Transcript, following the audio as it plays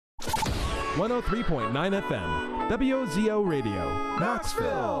103.9 FM, WOZO Radio,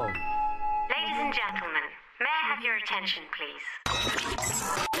 Knoxville. Ladies and gentlemen, may I have your attention, please?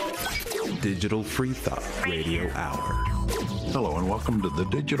 Digital Free Thought Radio Hour. Hello and welcome to the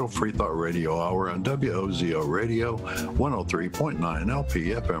Digital Free Thought Radio Hour on WOZO Radio 103.9 LP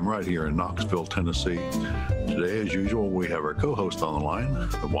FM right here in Knoxville, Tennessee. Today, as usual, we have our co-host on the line,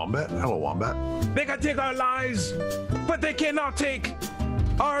 the Wombat. Hello, Wombat. They can take our lives, but they cannot take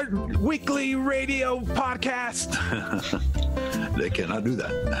our weekly radio podcast. They cannot do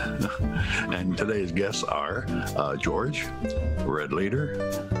that. And today's guests are George, Red Leader,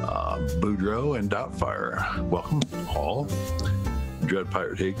 Boudreaux, and Doubtfire. Welcome, all. Dread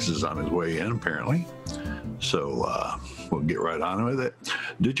Pirate Higgs is on his way in, apparently. So we'll get right on with it.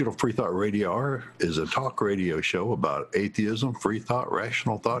 Digital Free Thought Radio Hour is a talk radio show about atheism, free thought,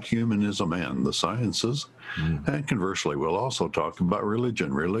 rational thought, humanism, and the sciences. And conversely, we'll also talk about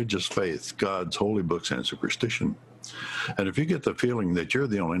religion, religious faith, God's holy books, and superstition. And if you get the feeling that you're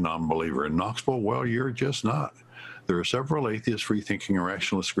the only non-believer in Knoxville, well, you're just not. There are several atheist, free-thinking, and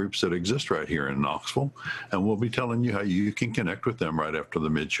rationalist groups that exist right here in Knoxville, and we'll be telling you how you can connect with them right after the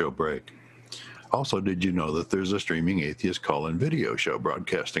mid-show break. Also, did you know that there's a streaming atheist call-in video show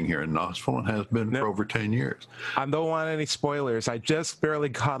broadcasting here in Knoxville and has been for over 10 years? I don't want any spoilers. I just barely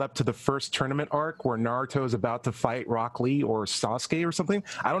caught up to the first tournament arc where Naruto is about to fight Rock Lee or Sasuke or something.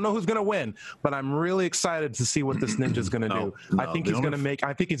 I don't know who's going to win, but I'm really excited to see what this ninja's going to do. I think he's going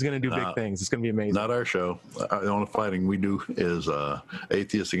to do big things. It's going to be amazing. Not our show. The only fighting we do is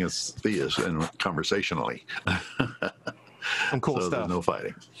atheists against theists and conversationally. Some cool so stuff. There's no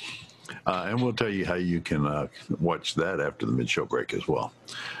fighting. And we'll tell you how you can watch that after the mid-show break as well.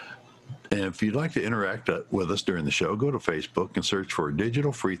 And if you'd like to interact with us during the show, go to Facebook and search for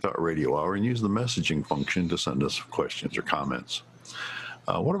Digital Free Thought Radio Hour and use the messaging function to send us questions or comments.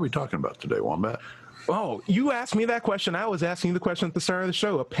 What are we talking about today, Wombat? Oh, you asked me that question. I was asking you the question at the start of the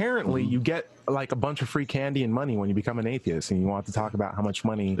show. Apparently, you get like a bunch of free candy and money when you become an atheist, and you want to talk about how much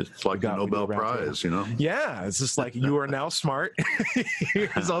money. It's like a Nobel Prize, you know? Yeah, it's just like you are now smart.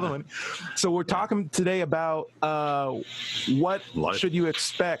 Here's all the money. So we're talking today about what should you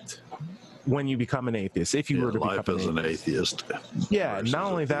expect when you become an atheist, if you were to become an atheist. Yeah, not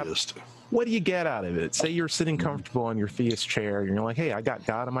only that. What do you get out of it? Say you're sitting comfortable on your theist chair and you're like, hey, I got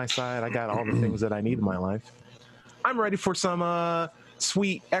God on my side. I got all the things that I need in my life. I'm ready for some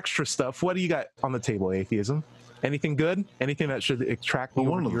sweet extra stuff. What do you got on the table, atheism? Anything good? Anything that should attract me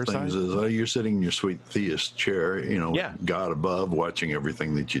over to your side? One of the things is you're sitting in your sweet theist chair, God above, watching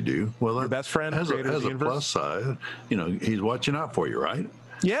everything that you do. Well, your best friend has a plus side. He's watching out for you, right?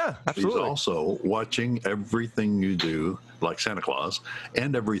 Yeah, absolutely. He's also watching everything you do, like Santa Claus,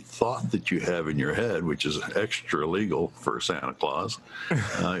 and every thought that you have in your head, which is extra legal for Santa Claus. He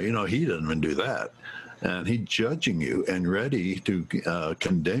doesn't even do that. And he's judging you and ready to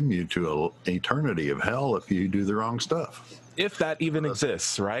condemn you to an eternity of hell if you do the wrong stuff. If that even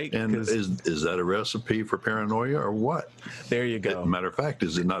exists, right? And is that a recipe for paranoia or what? There you go. Matter of fact,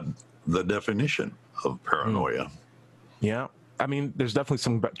 is it not the definition of paranoia? Yeah. I mean, there's definitely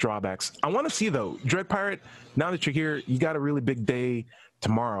some drawbacks. I want to see, though, Dread Pirate, now that you're here, you got a really big day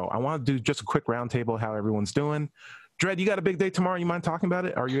tomorrow. I want to do just a quick roundtable, how everyone's doing. Dread, you got a big day tomorrow. You mind talking about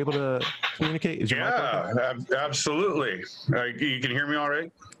it? Are you able to communicate? Is your mic absolutely. You can hear me all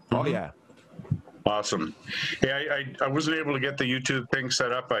right? Oh, yeah. Awesome. Yeah, I wasn't able to get the YouTube thing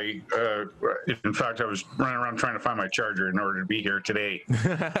set up. In fact, I was running around trying to find my charger in order to be here today.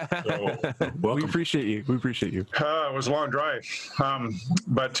 So, we appreciate you. It was a long drive.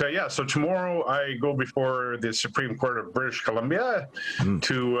 So tomorrow I go before the Supreme Court of British Columbia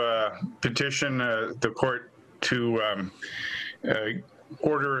to petition the court to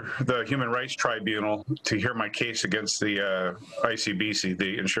order the Human Rights Tribunal to hear my case against the ICBC,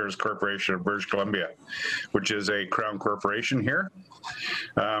 the Insurance Corporation of British Columbia, which is a crown corporation here.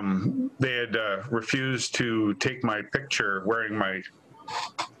 They had refused to take my picture wearing my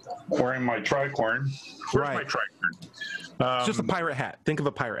tricorn. Where's my tricorn? It's just a pirate hat. Think of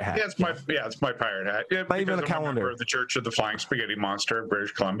a pirate hat. Yeah, it's my pirate hat. Yeah, not even a calendar. I'm a member of the Church of the Flying Spaghetti Monster of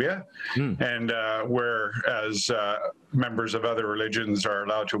British Columbia, and whereas members of other religions are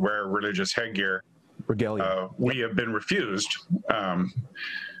allowed to wear religious headgear, regalia, we have been refused.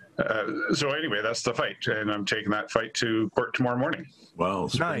 So anyway, that's the fight, and I'm taking that fight to court tomorrow morning. Wow,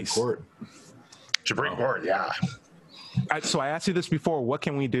 Supreme Court. Supreme Court, yeah. So I asked you this before. What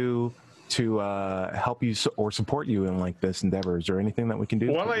can we do to help you or support you in like this endeavor? Is there anything that we can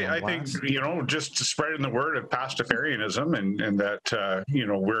do? Well, I think, just spreading the word of pastafarianism and that,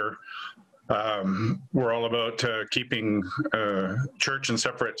 we're we're all about keeping church and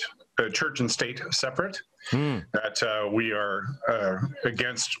state separate. That we are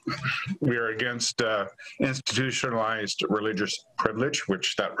against institutionalized religious privilege,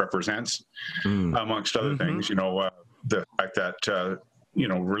 which that represents, amongst other things. The fact that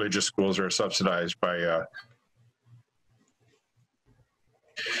religious schools are subsidized by.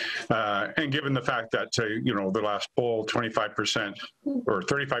 And given the fact that, the last poll, 25% or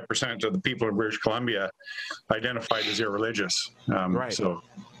 35% of the people in British Columbia identified as irreligious. Right. So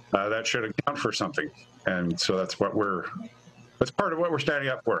that should account for something. And so that's part of what we're standing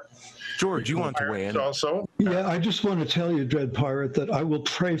up for. George, you want to weigh in? Also? Yeah, I just want to tell you, Dread Pirate, that I will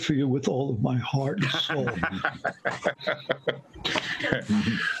pray for you with all of my heart and soul.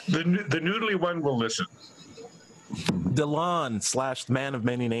 The noodly one will listen. Delon / man of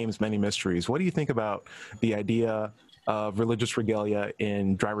many names, many mysteries. What do you think about the idea of religious regalia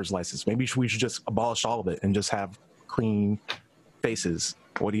in driver's license? Maybe we should just abolish all of it and just have clean faces.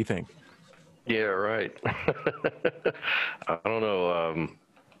 What do you think? Yeah, right. I don't know.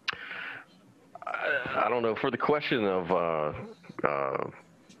 I don't know. For the question of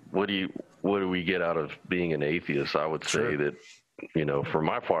what do we get out of being an atheist, I would say that, for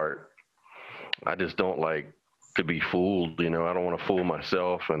my part, I just don't like to be fooled. I don't want to fool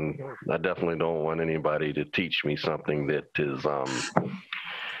myself, and I definitely don't want anybody to teach me something that is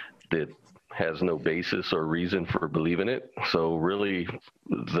that has no basis or reason for believing it. So really,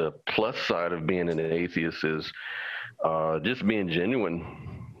 the plus side of being an atheist is just being genuine,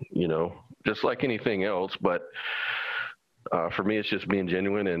 just like anything else. But for me, it's just being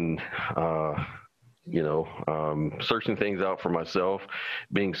genuine and searching things out for myself,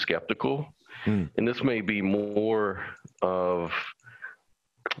 being skeptical. And this may be more of,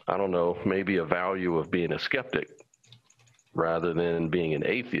 I don't know, maybe a value of being a skeptic rather than being an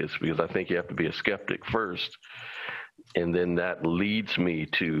atheist, because I think you have to be a skeptic first. And then that leads me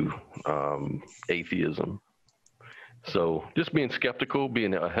to atheism. So just being skeptical,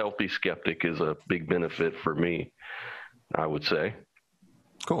 being a healthy skeptic is a big benefit for me, I would say.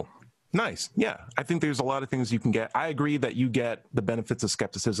 Cool. Nice. Yeah. I think there's a lot of things you can get. I agree that you get the benefits of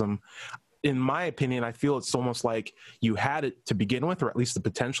skepticism. In my opinion, I feel it's almost like you had it to begin with, or at least the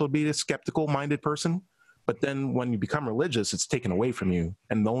potential to be a skeptical-minded person. But then when you become religious, it's taken away from you.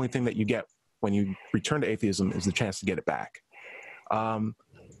 And the only thing that you get when you return to atheism is the chance to get it back.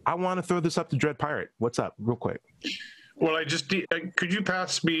 I want to throw this up to Dread Pirate. What's up, real quick? Well, could you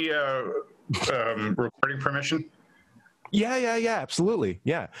pass me recording permission? Yeah, absolutely.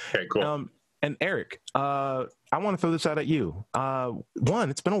 Yeah. Okay, cool. And Eric, I want to throw this out at you. One,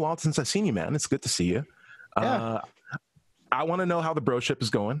 it's been a while since I've seen you, man. It's good to see you. Yeah. I want to know how the broship is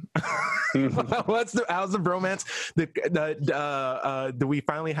going. How's the bromance? Do we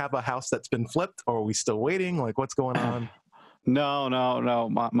finally have a house that's been flipped, or are we still waiting? Like, what's going on? No.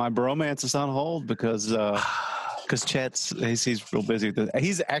 My bromance is on hold because Chet's he's real busy.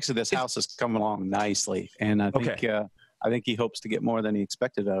 This house is coming along nicely, and I think I think he hopes to get more than he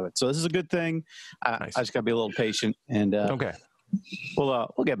expected out of it. So this is a good thing. Nice. I just gotta be a little patient, and we'll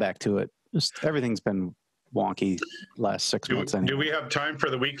get back to it. Just everything's been wonky last 6 months. Anyway. Do we have time for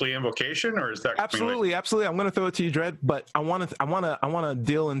the weekly invocation, or is that absolutely? I'm going to throw it to you, Dread. But I want to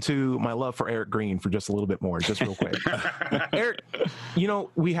deal into my love for Eric Green for just a little bit more, just real quick. Eric,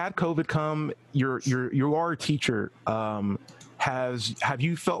 we had COVID come. You are a teacher. Have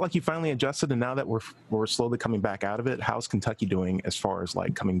you felt like you finally adjusted, and now that we're slowly coming back out of it, how's Kentucky doing as far as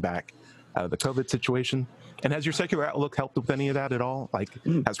like coming back out of the COVID situation? And has your secular outlook helped with any of that at all? Like,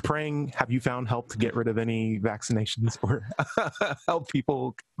 have you found help to get rid of any vaccinations or help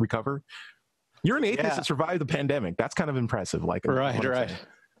people recover? You're an atheist that survived the pandemic. That's kind of impressive. Like, right.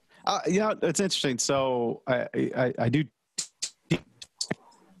 It's interesting. So I do.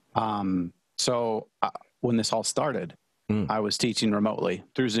 When this all started, I was teaching remotely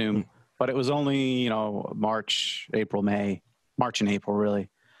through Zoom, but it was only March and April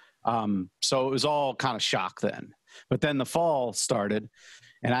really. So it was all kind of shock then. But then the fall started,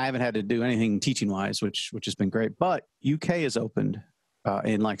 and I haven't had to do anything teaching wise, which has been great. But UK is opened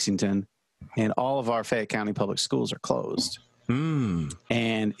in Lexington, and all of our Fayette County public schools are closed.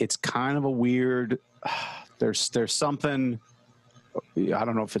 And it's kind of a weird. There's something. I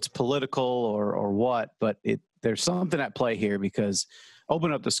don't know if it's political or what, but there's something at play here, because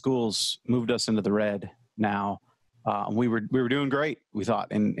open up the schools moved us into the red now. We were doing great, we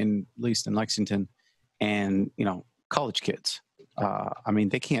thought, at least in Lexington, and college kids.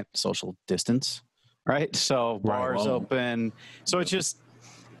 They can't social distance, right? So bars open. So it's just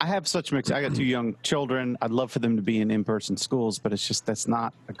I have such mixed. I got 2 young children. I'd love for them to be in in-person schools, but it's just that's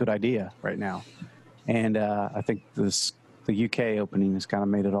not a good idea right now. And I think the UK opening has kind of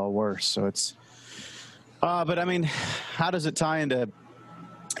made it all worse. So it's. But I mean, how does it tie into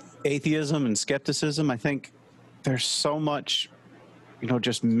atheism and skepticism? I think there's so much,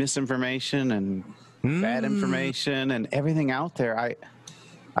 just misinformation and bad information and everything out there.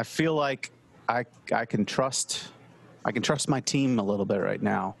 I feel like I can trust my team a little bit right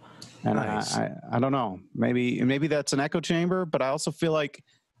now, and nice. I don't know. Maybe that's an echo chamber, but I also feel like,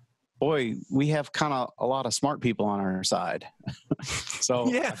 boy, we have kind of a lot of smart people on our side. So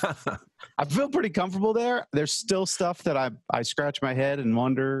yeah, I feel pretty comfortable there. There's still stuff that I scratch my head and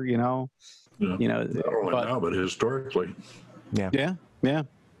wonder, not only now, but historically. Yeah.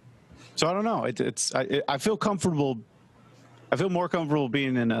 So I don't know. I feel comfortable. I feel more comfortable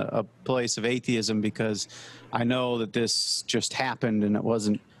being in a place of atheism because I know that this just happened and it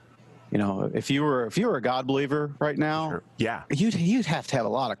wasn't. If you were a God believer right now, sure. Yeah, you'd have to have a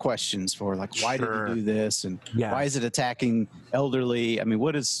lot of questions for like why sure. did he do this and why is it attacking elderly? I mean,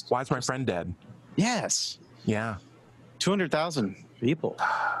 why is my friend dead? Yes. Yeah. 200,000 people.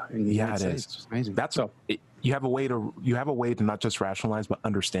 Yeah, it is. It's amazing. That's so. You have a way to not just rationalize but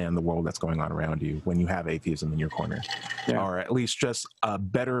understand the world that's going on around you when you have atheism in your corner, or at least just a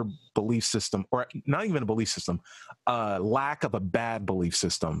better belief system, or not even a belief system, lack of a bad belief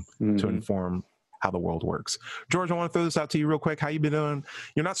system to inform how the world works. George, I want to throw this out to you real quick. How you been doing?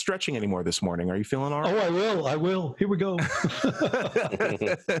 You're not stretching anymore this morning. Are you feeling all right? Oh, I will. Here we go.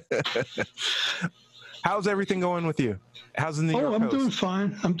 How's everything going with you? How's the New York Post?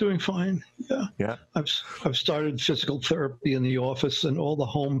 I'm doing fine. Yeah. I've started physical therapy in the office, and all the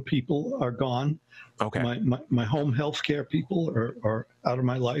home people are gone. Okay. My home health care people are out of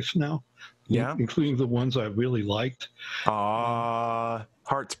my life now. Yeah. Including the ones I really liked.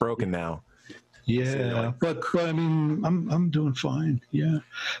 Heart's broken now. Yeah, but I mean, I'm doing fine. Yeah,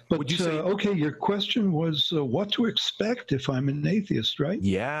 but would you say, okay? Your question was what to expect if I'm an atheist, right?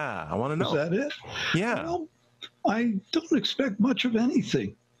 Yeah, I want to know. Is that it? Yeah. Well, I don't expect much of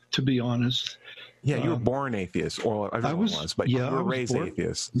anything, to be honest. Yeah, you were born atheist, or everyone was, but you were raised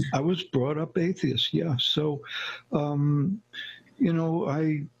atheist. I was brought up atheist. Yeah, so I've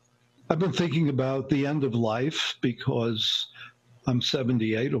been thinking about the end of life because I'm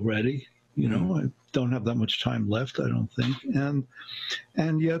 78 already. I don't have that much time left, I don't think.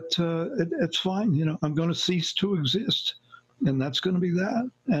 And yet it's fine. I'm going to cease to exist, and that's going to be that.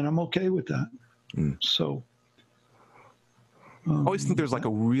 And I'm okay with that. So. I always think there's like a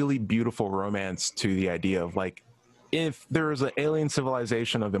really beautiful romance to the idea of like, if there's an alien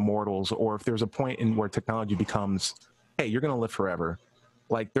civilization of immortals, or if there's a point in where technology becomes, hey, you're going to live forever.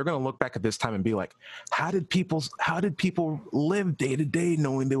 Like they're going to look back at this time and be like, how did people live day to day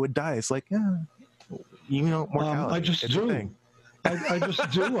knowing they would die? It's like, mortality. I just do. I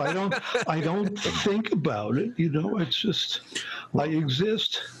just do. I don't think about it. It's just, I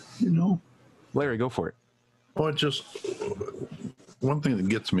exist, Larry, go for it. Well, one thing that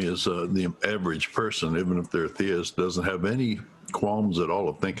gets me is the average person, even if they're a theist, doesn't have any qualms at all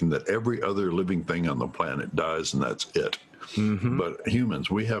of thinking that every other living thing on the planet dies and that's it. Mm-hmm. But humans,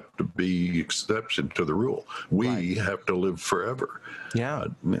 we have to be exception to the rule. We have to live forever. Yeah.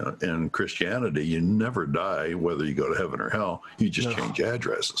 In Christianity, you never die, whether you go to heaven or hell. You just change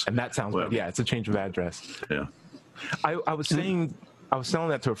addresses. And that sounds good. Yeah, it's a change of address. Yeah. I was telling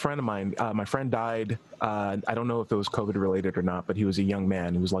that to a friend of mine. My friend died. I don't know if it was COVID related or not, but he was a young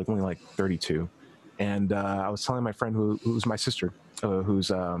man. He was only like 32. And I was telling my friend who's my sister,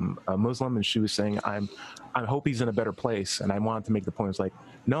 who's a Muslim, and she was saying, I hope he's in a better place. And I wanted to make the point, it's like,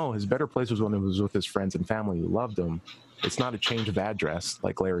 no, his better place was when he was with his friends and family who loved him. It's not a change of address,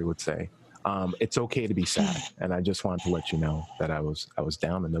 like Larry would say. It's okay to be sad. And I just wanted to let you know that I was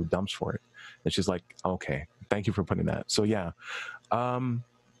down and no dumps for it. And she's like, okay, thank you for putting that. So yeah.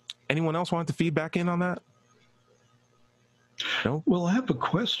 Anyone else want to feed back in on that? No? Well, I have a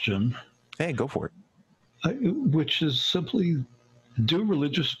question. Hey, go for it. Which is simply, do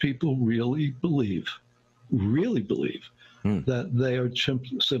religious people really believe that they are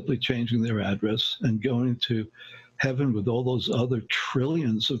simply changing their address and going to heaven with all those other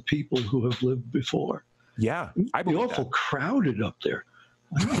trillions of people who have lived before? Yeah, I believe awful crowded up there.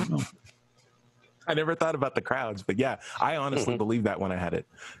 I don't know. I never thought about the crowds, but yeah, I honestly believe that when I had it.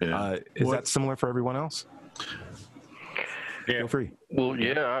 Yeah. Is that similar for everyone else? Yeah. Feel free. Well,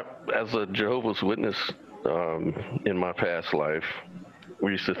 yeah, as a Jehovah's Witness in my past life,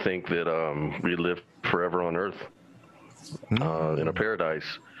 we used to think that we live forever on Earth. in a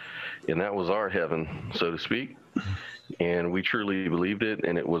paradise, and that was our heaven, so to speak. And we truly believed it,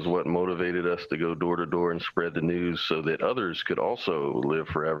 and it was what motivated us to go door to door and spread the news so that others could also live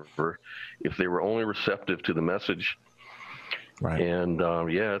forever if they were only receptive to the message. Right. And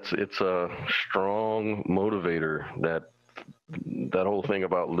it's a strong motivator, that whole thing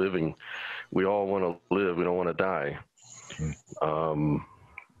about living. We all want to live. We don't want to die.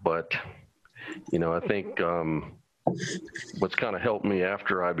 But, I think what's kind of helped me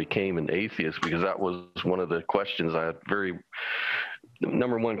after I became an atheist, because that was one of the questions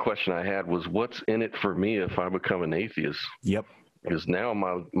number one question I had was, what's in it for me if I become an atheist? Yep. Because now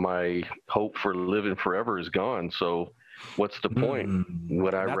my hope for living forever is gone. So what's the point?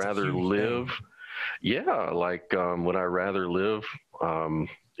 Would I rather live? Thing. Yeah. Would I rather live,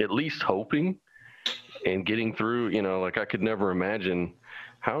 at least hoping and getting through, I could never imagine,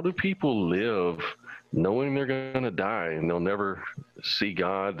 how do people live knowing they're going to die and they'll never see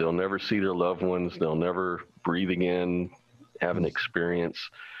God, they'll never see their loved ones, they'll never breathe again, have an experience,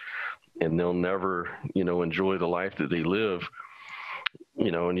 and they'll never, enjoy the life that they live.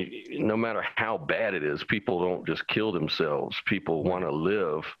 And no matter how bad it is, people don't just kill themselves. People want to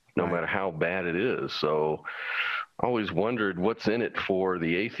live no matter how bad it is. So I always wondered, what's in it for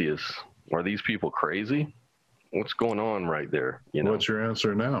the atheists? Are these people crazy? What's going on right there? What's your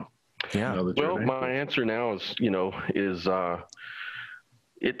answer now? Yeah. Well, my answer now is,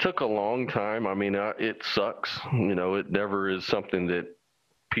 it took a long time. I mean, it sucks. It never is something that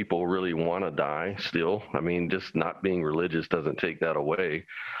people really want to die still. I mean, just not being religious doesn't take that away.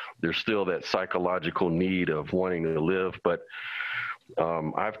 There's still that psychological need of wanting to live, but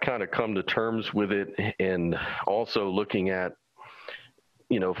I've kind of come to terms with it, and also looking at,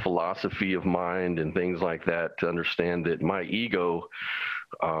 philosophy of mind and things like that, to understand that my ego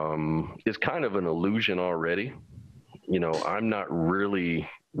is kind of an illusion already. I'm not really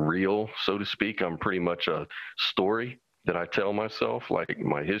real, so to speak. I'm pretty much a story that I tell myself, like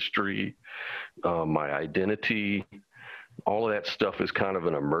my history, my identity, all of that stuff is kind of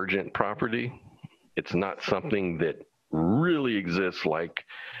an emergent property. It's not something that really exists like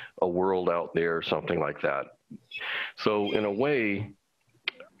a world out there or something like that. So in a way,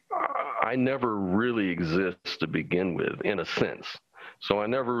 I never really exist to begin with, in a sense. So I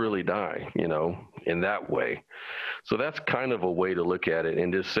never really die, in that way. So that's kind of a way to look at it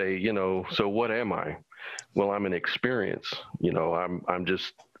and just say, so what am I? Well, I'm an experience. I'm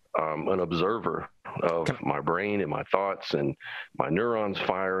just an observer of my brain and my thoughts and my neurons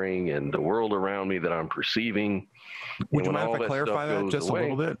firing and the world around me that I'm perceiving. Would you mind if I clarify that just a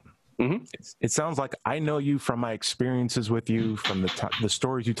little bit? Mm-hmm. It sounds like I know you from my experiences with you, from the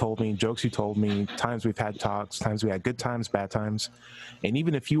stories you told me, jokes you told me, times we've had talks, times we had good times, bad times. And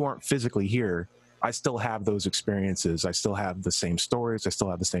even if you aren't physically here, I still have those experiences. I still have the same stories. I still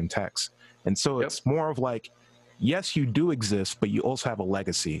have the same texts. And so it's more of like, yes, you do exist, but you also have a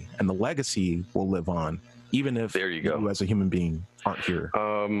legacy, and the legacy will live on, even if you as a human being aren't here.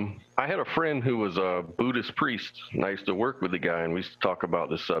 I had a friend who was a Buddhist priest, and I used to work with the guy, and we used to talk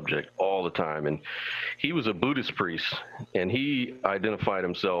about this subject all the time. And he was a Buddhist priest, and he identified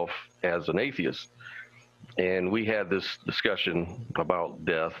himself as an atheist. And we had this discussion about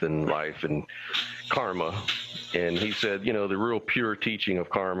death and life and karma. And he said, the real pure teaching of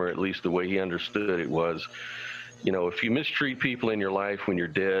karma, at least the way he understood it, was, if you mistreat people in your life when you're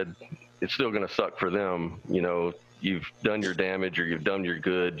dead, it's still going to suck for them. You've done your damage, or you've done your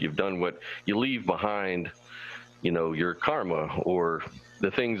good. You've done what you leave behind, your karma, or the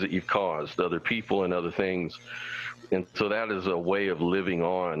things that you've caused, other people and other things. And so that is a way of living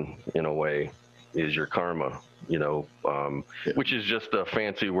on, in a way, is your karma, which is just a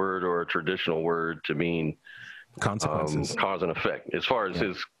fancy word or a traditional word to mean consequences, cause and effect, as far as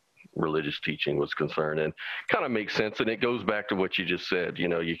his religious teaching was concerned. And kind of makes sense. And it goes back to what you just said. You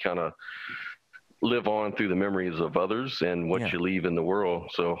kind of live on through the memories of others and what you leave in the world.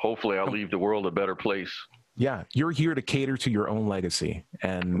 So hopefully I'll leave the world a better place. Yeah, you're here to cater to your own legacy,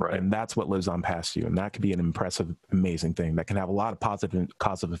 and that's what lives on past you. And that could be an impressive, amazing thing that can have a lot of positive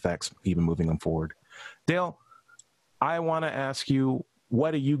causative effects, even moving them forward. Dale, I want to ask you,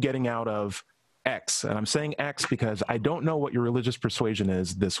 what are you getting out of X? And I'm saying X because I don't know what your religious persuasion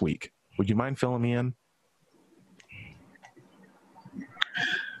is this week. Would you mind filling me in?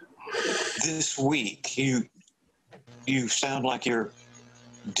 This week, you sound like you're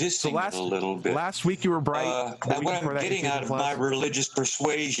dissing it a little bit. Last week you were bright. What I'm getting out of my religious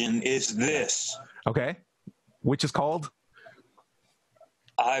persuasion is this. Okay. Which is called?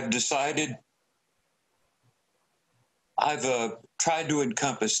 I've decided I've tried to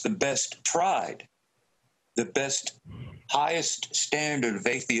encompass the best highest standard of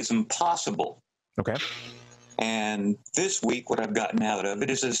atheism possible. Okay. And this week, what I've gotten out of it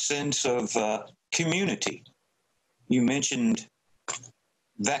is a sense of community. You mentioned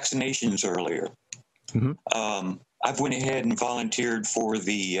vaccinations earlier. Mm-hmm. I've went ahead and volunteered for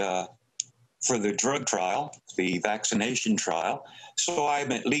the drug trial, the vaccination trial. So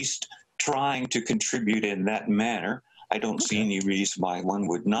I'm at least trying to contribute in that manner. I don't see any reason why one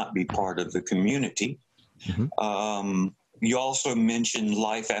would not be part of the community. Mm-hmm. You also mentioned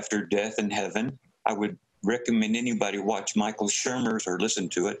life after death in heaven. I would recommend anybody watch Michael Shermer's or listen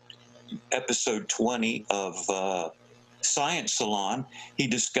to it. Episode 20 of Science Salon. He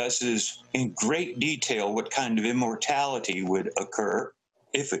discusses in great detail what kind of immortality would occur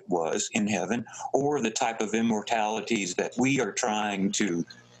if it was in heaven, or the type of immortalities that we are trying to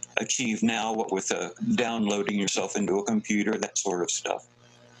achieve now, what with downloading yourself into a computer, that sort of stuff.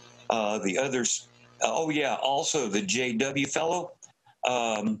 The others, also the JW fellow.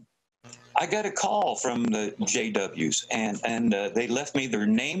 I got a call from the JWs, and they left me their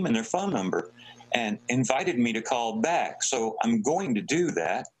name and their phone number and invited me to call back. So I'm going to do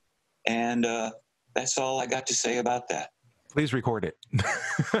that, and that's all I got to say about that. Please record it.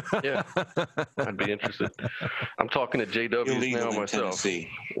 Yeah, I'd be interested. I'm talking to JWs Illegal now myself. Tennessee.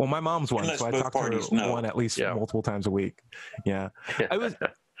 Well, my mom's one, Unless so I both talk to parties her know. one at least multiple times a week. Yeah,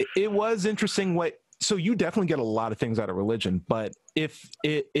 it was interesting. So you definitely get a lot of things out of religion, but if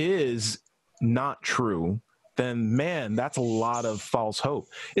it is not true, then man, that's a lot of false hope.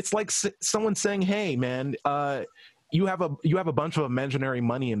 It's like someone saying, "Hey, man, you have a bunch of imaginary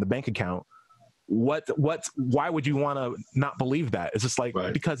money in the bank account. Why would you want to not believe that?" It's just like,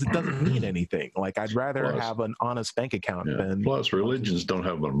 because it doesn't mean anything. Like, I'd rather have an honest bank account than. Plus, religions don't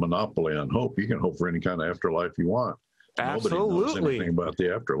have a monopoly on hope. You can hope for any kind of afterlife you want. Absolutely. Nobody knows anything about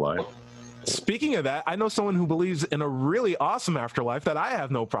the afterlife. Speaking of that, I know someone who believes in a really awesome afterlife that I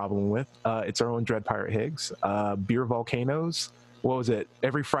have no problem with. It's our own Dread Pirate Higgs. Beer volcanoes. What was it?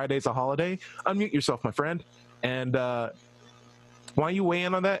 Every Friday's a holiday. Unmute yourself, my friend. And why don't you weigh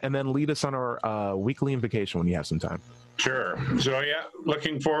in on that and then lead us on our weekly invocation when you have some time. Sure. So, yeah,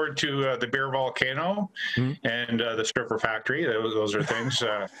 looking forward to the beer volcano and the stripper factory. Those are things.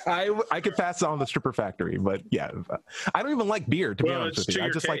 I could pass on the stripper factory, but yeah, I don't even like beer, to be honest with you. I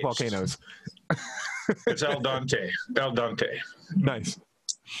just like volcanoes. It's El Dante. El Dante. Nice.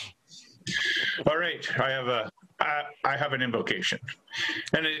 All right. I have an invocation,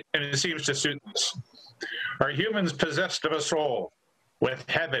 and it seems to suit us. Are humans possessed of a soul with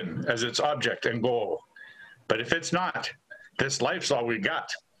heaven as its object and goal? But if it's not, this life's all we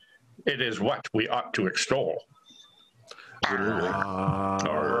got. It is what we ought to extol. Amen.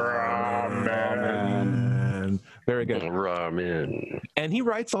 Very good. Amen. And he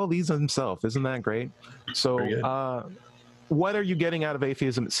writes all these himself. Isn't that great? So what are you getting out of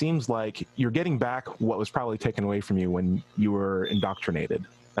atheism? It seems like you're getting back what was probably taken away from you when you were indoctrinated.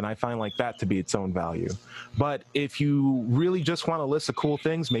 And I find like that to be its own value. But if you really just want a list of cool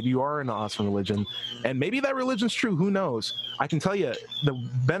things, maybe you are in an awesome religion, and maybe that religion's true, who knows? I can tell you the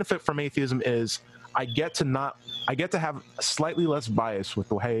benefit from atheism is I get to have slightly less bias with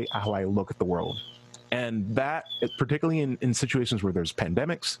the way how I look at the world. And that, particularly in situations where there's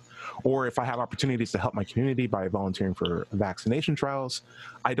pandemics, or if I have opportunities to help my community by volunteering for vaccination trials,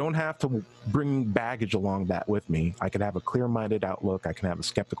 I don't have to bring baggage along that with me. I can have a clear-minded outlook. I can have a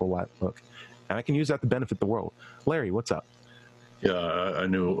skeptical outlook, and I can use that to benefit the world. Larry, what's up? Yeah, I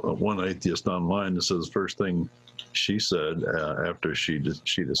knew one atheist online that says first thing she said after she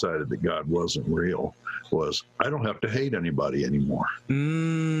decided that God wasn't real was, "I don't have to hate anybody anymore."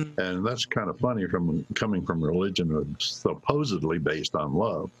 And that's kind of funny coming from religion supposedly based on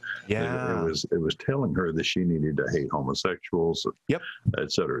love. Yeah, it was telling her that she needed to hate homosexuals,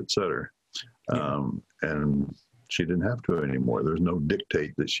 et cetera, et cetera. And she didn't have to anymore. There's no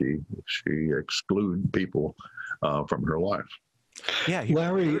dictate that she exclude people from her life. Yeah,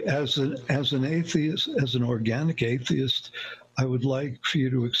 Larry, as an atheist, as an organic atheist, I would like for you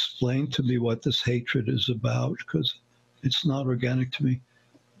to explain to me what this hatred is about, because it's not organic to me.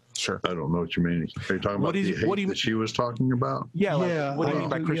 Sure. I don't know what you mean. Are you talking about the hate that she was talking about? Yeah. What do you mean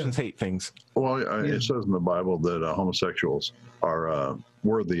by Christians hate things? Well, it says in the Bible that homosexuals are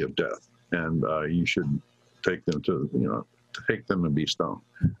worthy of death, and you should take them and be stone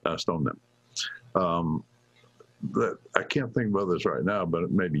them. That I can't think of others right now, but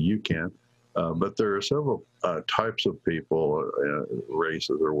maybe you can. But there are several types of people,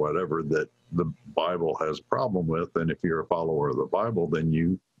 races or whatever, that the Bible has a problem with. And if you're a follower of the Bible, then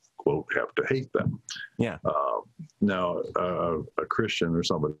you quote, have to hate them. Yeah. Now, a Christian or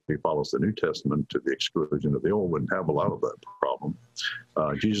somebody who follows the New Testament to the exclusion of the Old wouldn't have a lot of that problem.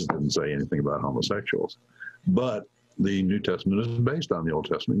 Jesus didn't say anything about homosexuals. But the New Testament is based on the Old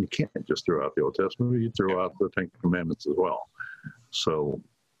Testament. You can't just throw out the Old Testament. You throw out the Ten Commandments as well. So,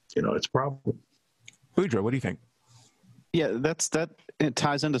 it's a problem. Boudreaux, what do you think? Yeah, it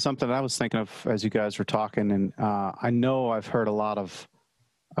ties into something I was thinking of as you guys were talking. And I know I've heard a lot of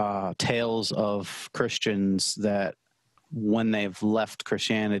tales of Christians that when they've left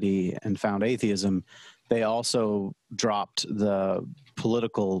Christianity and found atheism, they also dropped the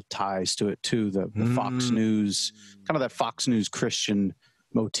political ties to it too, the Fox News, kind of that Fox News Christian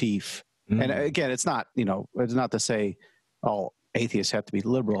motif. And again, it's not to say all atheists have to be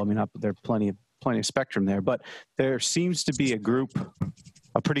liberal. I mean, there are plenty of spectrum there, but there seems to be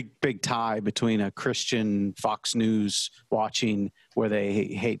a pretty big tie between a Christian Fox News watching where they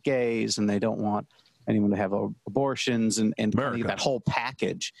hate gays and they don't want anyone to have abortions and that whole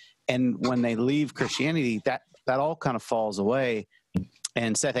package. And when they leave Christianity, that all kind of falls away.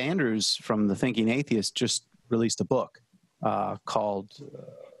 And Seth Andrews from The Thinking Atheist just released a book called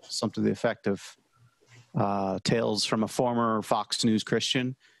something to the effect of Tales from a Former Fox News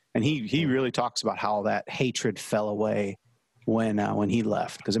Christian. And he really talks about how that hatred fell away when he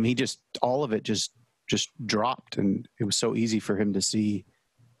left, because I mean all of it just dropped, and it was so easy for him to see,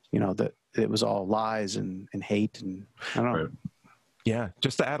 that it was all lies and hate, and I don't know. Right. Yeah,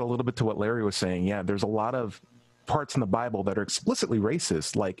 just to add a little bit to what Larry was saying, yeah, there's a lot of parts in the Bible that are explicitly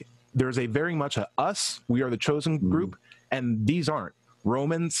racist. Like there's a very much us, we are the chosen group, and these aren't.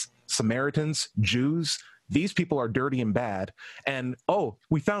 Romans, Samaritans, Jews, these people are dirty and bad. And,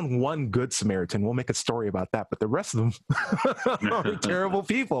 we found one good Samaritan. We'll make a story about that. But the rest of them are terrible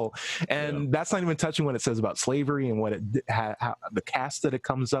people. And that's not even touching what it says about slavery and what how the caste that it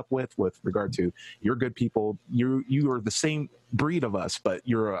comes up with regard to you're good people. You are the same breed of us, but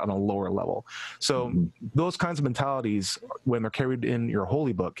you're on a lower level. So those kinds of mentalities, when they're carried in your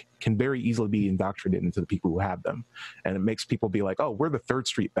holy book, can very easily be indoctrinated into the people who have them. And it makes people be like, we're the 3rd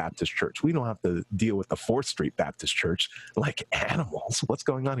Street Baptist Church. We don't have to deal with the 4th Street Baptist Church like animals. What's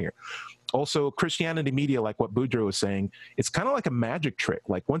going on here? Also, Christianity media, like what Boudreaux was saying, it's kind of like a magic trick.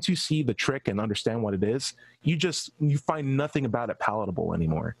 Like once you see the trick and understand what it is, you find nothing about it palatable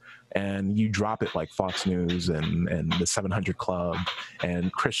anymore. And you drop it like Fox News and the 700 Club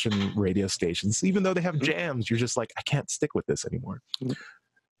and Christian radio stations. Even though they have jams, you're just like, I can't stick with this anymore.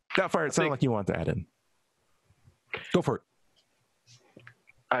 Doubtfire, it sounded like you want to add in. Go for it.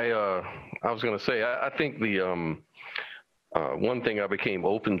 I was going to say, I think the one thing I became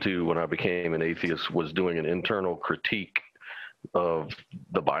open to when I became an atheist was doing an internal critique of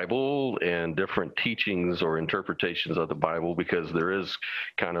the Bible and different teachings or interpretations of the Bible, because there is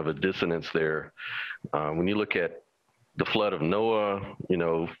kind of a dissonance there. When you look at the flood of Noah,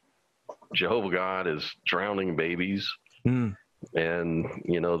 Jehovah God is drowning babies. And,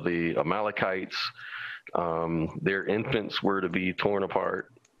 the Amalekites, their infants were to be torn apart,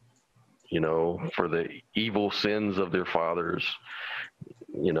 for the evil sins of their fathers.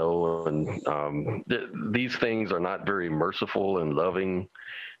 These things are not very merciful and loving,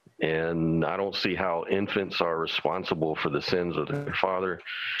 and I don't see how infants are responsible for the sins of their father.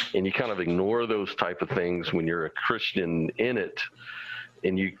 And you kind of ignore those type of things when you're a Christian in it,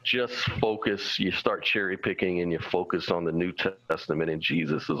 and you just focus, you start cherry picking and you focus on the New Testament, and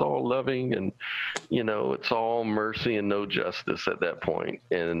Jesus is all loving, and, it's all mercy and no justice at that point.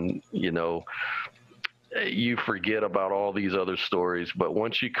 And, you forget about all these other stories. But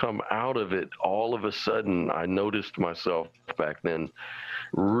once you come out of it, all of a sudden, I noticed myself back then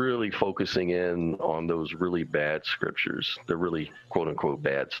really focusing in on those really bad scriptures, the really quote unquote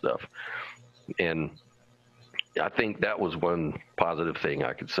bad stuff. And I think that was one positive thing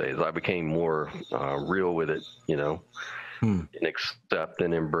I could say, is I became more real with it, and accept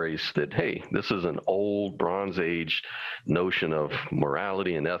and embrace that, hey, this is an old Bronze Age notion of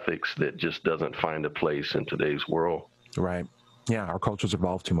morality and ethics that just doesn't find a place in today's world. Right. Yeah, our culture's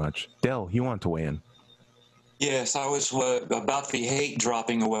evolved too much. Del, you want to weigh in? Yes, I was about the hate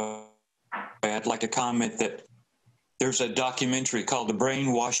dropping away. I'd like to comment that there's a documentary called The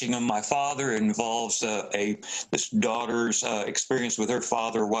Brainwashing of My Father. It involves this daughter's experience with her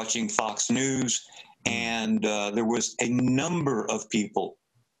father watching Fox News. And there was a number of people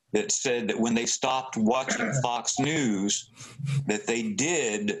that said that when they stopped watching Fox News, that they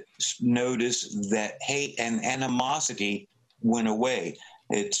did notice that hate and animosity went away.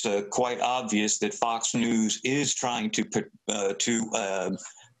 It's quite obvious that Fox News is trying to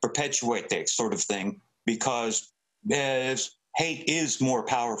perpetuate that sort of thing, because as hate is more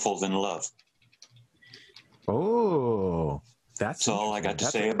powerful than love. Oh, that's all I got to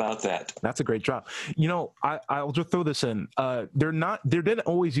say about that. That's a great drop. You know, I'll just throw this in. There didn't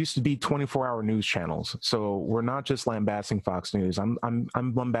always used to be 24-hour news channels. So we're not just lambasting Fox News. I'm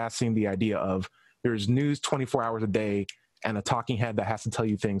lambasting the idea of there's news 24 hours a day and a talking head that has to tell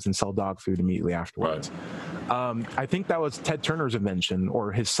you things and sell dog food immediately afterwards. Right. I think that was Ted Turner's invention,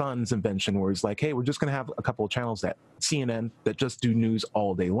 or his son's invention, where he's like, hey, we're just going to have a couple of channels at CNN that just do news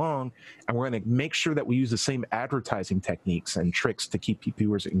all day long, and we're going to make sure that we use the same advertising techniques and tricks to keep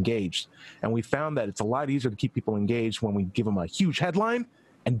viewers engaged. And we found that it's a lot easier to keep people engaged when we give them a huge headline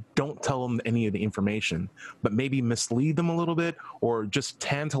and don't tell them any of the information, but maybe mislead them a little bit or just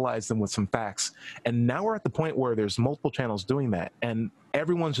tantalize them with some facts. And now we're at the point where there's multiple channels doing that, and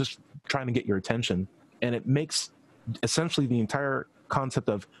everyone's just trying to get your attention. And it makes essentially the entire concept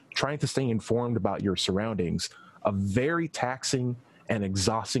of trying to stay informed about your surroundings a very taxing and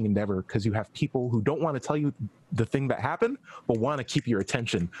exhausting endeavor, because you have people who don't want to tell you the thing that happened, but want to keep your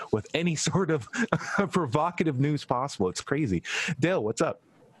attention with any sort of provocative news possible. It's crazy. Dale, what's up?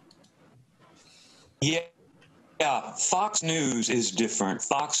 Yeah, Fox News is different.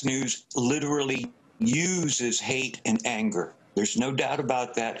 Fox News literally uses hate and anger. There's no doubt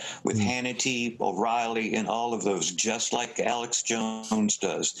about that with Hannity, O'Reilly, and all of those, just like Alex Jones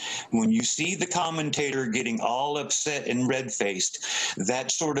does. When you see the commentator getting all upset and red-faced, that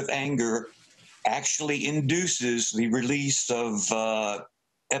sort of anger actually induces the release of the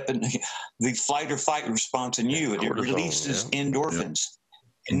flight or fight response in you. It releases endorphins.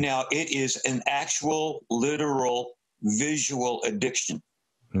 Now, it is an actual, literal, visual addiction.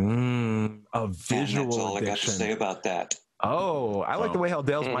 A visual addiction. That's all addiction. I got to say about that. Oh, I like the way how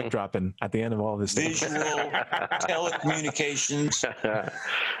Dale's mic dropping at the end of all this. Visual telecommunications.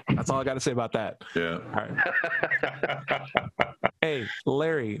 That's all I got to say about that. Yeah. All right. Hey,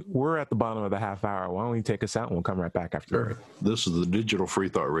 Larry, we're at the bottom of the half hour. Why don't you take us out and we'll come right back after. This is the Digital Free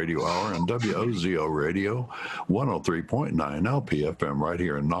Thought Radio Hour on WOZO Radio, 103.9 LPFM right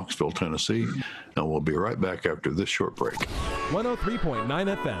here in Knoxville, Tennessee. And we'll be right back after this short break. 103.9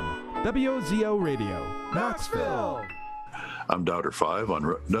 FM, WOZO Radio, Knoxville. I'm Doubter 5 on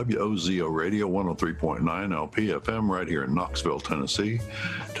WOZO Radio 103.9 LPFM right here in Knoxville, Tennessee.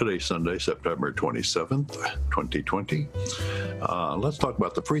 Today's Sunday, September 27th, 2020. Let's talk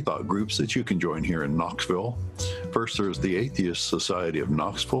about the free thought groups that you can join here in Knoxville. First, there's the Atheist Society of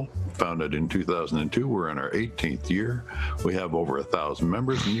Knoxville, founded in 2002. We're in our 18th year. We have over 1,000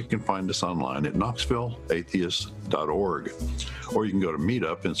 members, and you can find us online at knoxvilleatheist.org. Or you can go to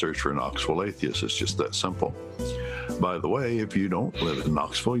Meetup and search for Knoxville Atheists. It's just that simple. By the way, if you don't live in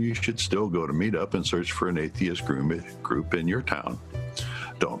Knoxville, you should still go to Meetup and search for an atheist group in your town.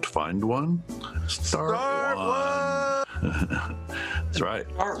 Don't find one? Start one! That's right.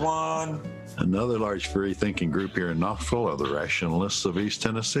 Start one. Another large free thinking group here in Knoxville are the Rationalists of East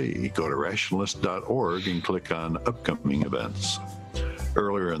Tennessee. Go to rationalist.org and click on upcoming events.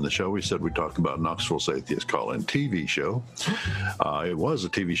 Earlier in the show, we said we'd talk about Knoxville's Atheist Call-In TV show. It was a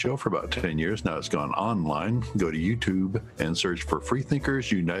TV show for about 10 years. Now it's gone online. Go to YouTube and search for Freethinkers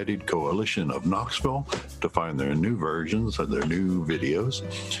United Coalition of Knoxville to find their new versions and their new videos.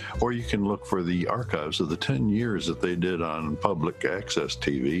 Or you can look for the archives of the 10 years that they did on public access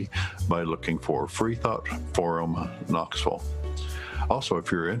TV by looking for Free Thought Forum Knoxville. Also,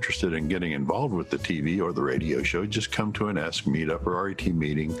 if you're interested in getting involved with the TV or the radio show, just come to an Ask Meetup or RET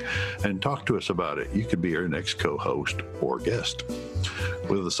meeting and talk to us about it. You could be our next co-host or guest.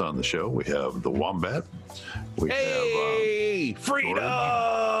 With us on the show, we have the Wombat. We have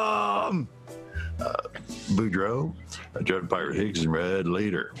freedom! Boudreaux, Dread Pirate Higgs, and Red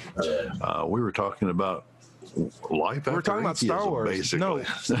Leader. We were talking about life. We're talking about Star Wars. Basically.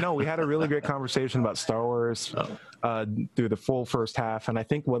 No, we had a really great conversation about Star Wars through the full first half, and I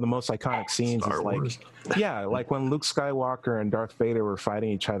think one of the most iconic scenes is like when Luke Skywalker and Darth Vader were fighting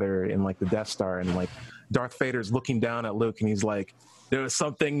each other in like the Death Star, and like Darth Vader's looking down at Luke, and he's like, "There was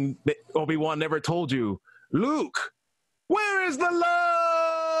something that Obi-Wan never told you, Luke. Where is the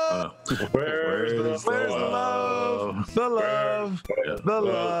love? Where's the love? The love. The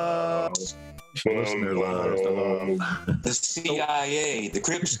love." Listener love. The CIA, the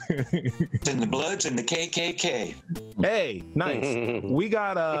Crips, and the Bloods, and the KKK. Hey, nice. We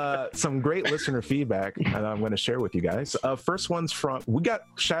got some great listener feedback that I'm going to share with you guys. First one's we got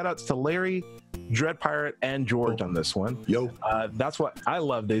shout outs to Larry, Dread Pirate, and George on this one. Yo. That's what I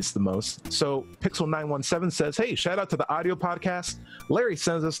love this the most. So Pixel917 says, hey, shout out to the audio podcast. Larry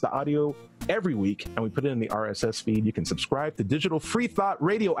sends us the audio every week, and we put it in the RSS feed. You can subscribe to Digital Free Thought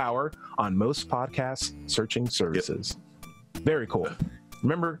Radio Hour on most podcast searching services. Very cool.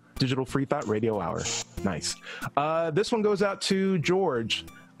 Remember, Digital Free Thought Radio Hour. Nice. This one goes out to George.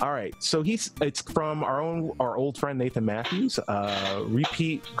 All right, so it's from our old friend Nathan Matthews,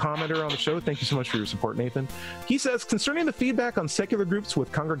 repeat commenter on the show. Thank you so much for your support, Nathan. He says, concerning the feedback on secular groups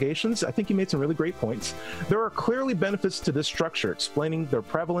with congregations, I think you made some really great points. There are clearly benefits to this structure, explaining their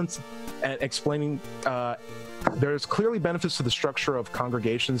prevalence and explaining there's clearly benefits to the structure of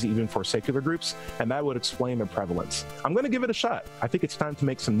congregations, even for secular groups, and that would explain their prevalence. I'm going to give it a shot. I think it's time to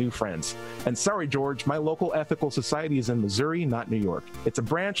make some new friends. And sorry, George, my local ethical society is in Missouri, not New York. It's a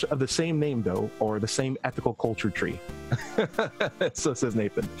branch of the same name, though, or the same ethical culture tree. So says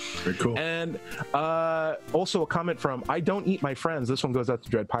Nathan. Very cool. And also a comment from I Don't Eat My Friends. This one goes out to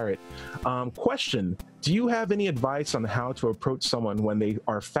Dread Pirate. Question, do you have any advice on how to approach someone when they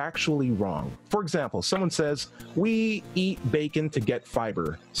are factually wrong? For example, someone says, we eat bacon to get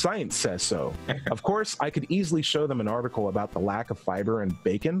fiber. Science says so. Of course, I could easily show them an article about the lack of fiber in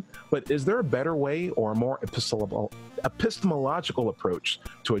bacon, but is there a better way or a more epistemological approach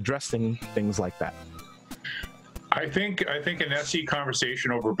to addressing things like that? I think an SE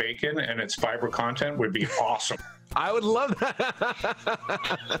conversation over bacon and its fiber content would be awesome. I would love that.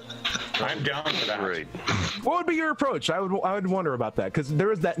 I'm down for that. Great. What would be your approach? I would wonder about that, because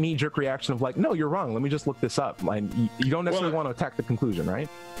there is that knee-jerk reaction of like, no, you're wrong. Let me just look this up. And you don't necessarily want to attack the conclusion, right?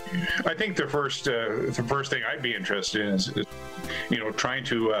 I think the first thing I'd be interested in is trying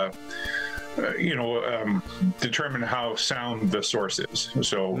to determine how sound the source is.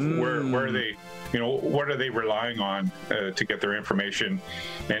 So where are they, what are they relying on to get their information,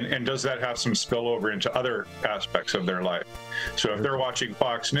 and does that have some spillover into other aspects of their life? So if they're watching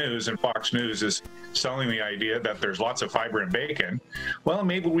Fox News and Fox News is selling the idea that there's lots of fiber in bacon, well,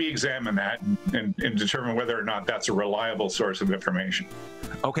 maybe we examine that and determine whether or not that's a reliable source of information.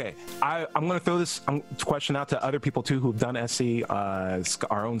 Okay, I'm going to throw this question out to other people too who've done SE,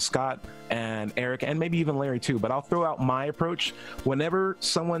 our own Scott and Eric, and maybe even Larry too, but I'll throw out my approach. Whenever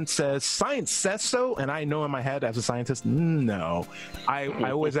someone says science says so, and I know in my head as a scientist, no, I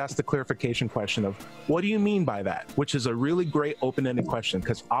always ask the clarification question of what do you mean by that, which is a really great open-ended question,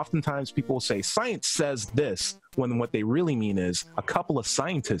 because oftentimes people will say science says this when what they really mean is a couple of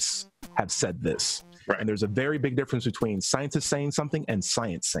scientists have said this. Right. And there's a very big difference between scientists saying something and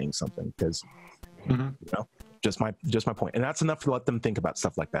science saying something, because just my point. And that's enough to let them think about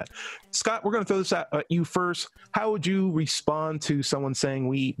stuff like that. Scott, we're going to throw this at you first. How would you respond to someone saying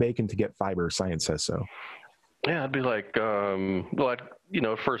we eat bacon to get fiber, science says so? Yeah, I'd be like,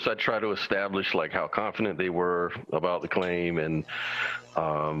 first I'd try to establish like how confident they were about the claim, and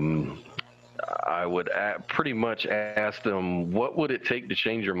I would pretty much ask them, what would it take to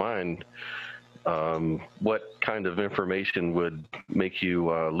change your mind? What kind of information would make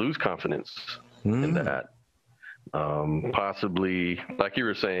you lose confidence in that? Possibly, like you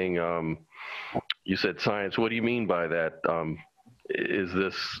were saying, you said science. What do you mean by that? Is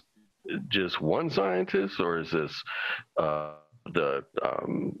this just one scientist, or is this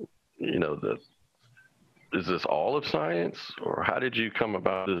is this all of science, or how did you come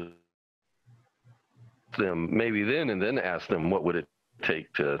about them? Maybe then ask them, what would it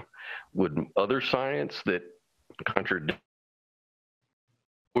take to? Would other science that contradict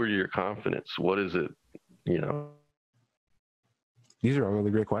or your confidence? What is it? These are all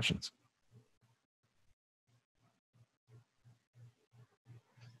really great questions.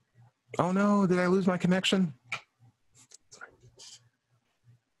 Oh no, did I lose my connection?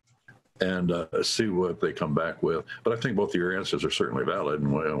 And see what they come back with. But I think both of your answers are certainly valid,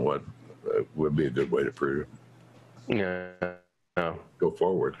 and what would be a good way to prove it. Yeah. Go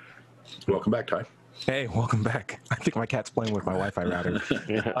forward. Welcome back, Ty. Hey, welcome back. I think my cat's playing with my Wi-Fi router.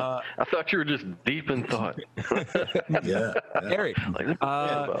 I thought you were just deep in thought. Yeah. Eric, when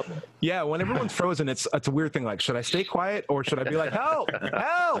everyone's frozen, it's a weird thing. Like, should I stay quiet or should I be like, help?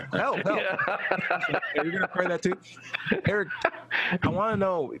 Are you going to pray that too? Eric, I want to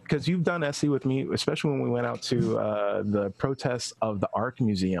know, because you've done SE with me, especially when we went out to the protests of the Ark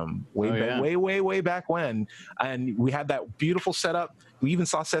Museum way back when. And we had that beautiful setup. We even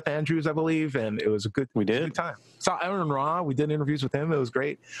saw Seth Andrews, I believe, and it was a good time. Saw Aaron Ra. We did interviews with him. It was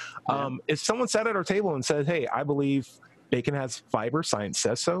great. If someone sat at our table and said, hey, I believe bacon has fiber, science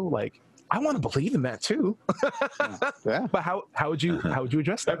says so, like, I want to believe in that too. But how would you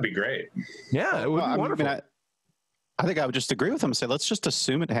address that? That'd be great. Yeah, it would be wonderful. I think I would just agree with him and say, let's just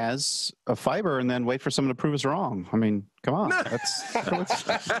assume it has a fiber and then wait for someone to prove us wrong. I mean, come on. Maybe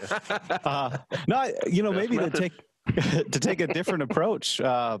to take a different approach,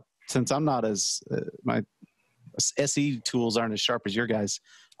 since I'm not as my SE tools aren't as sharp as your guys.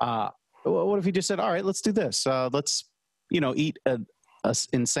 What if he just said, all right, let's do this. Let's eat a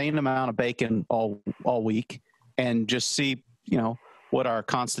insane amount of bacon all week and just see, what our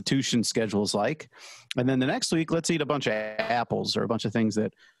constitution schedule is like. And then the next week, let's eat a bunch of apples or a bunch of things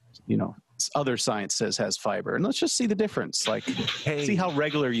that, other science says has fiber. And let's just see the difference. Like, see how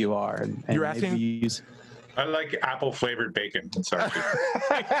regular you are. And you're asking? I like apple flavored bacon. Sorry.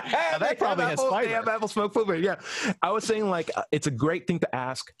 That probably has fiber. They have apple smoke flavor. Yeah. I was saying, like, it's a great thing to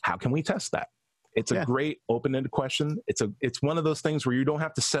ask. How can we test that? It's a great open-ended question. It's one of those things where you don't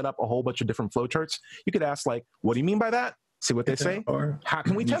have to set up a whole bunch of different flowcharts. You could ask, like, what do you mean by that? See what they say. Or how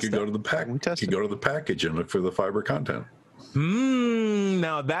can we test it? You could go to the go to the package and look for the fiber content.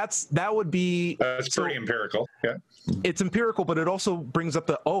 Now that would be pretty empirical. Yeah, it's empirical, but it also brings up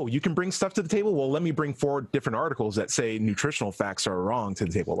you can bring stuff to the table. Well, let me bring 4 different articles that say nutritional facts are wrong to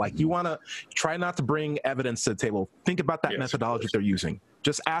the table. Like, you want to try not to bring evidence to the table. Think about that methodology they're using.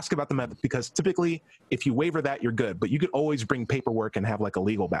 Just ask about the method, because typically if you waiver that, you're good. But you could always bring paperwork and have like a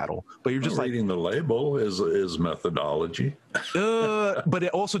legal battle. But you're just reading the label is methodology. But it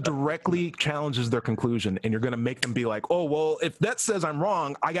also directly challenges their conclusion, and you're going to make them be like, oh, well, if that says I'm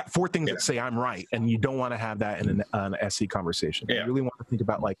wrong, I got 4 things that say I'm right. And you don't want to have that in an SC conversation. You really want to think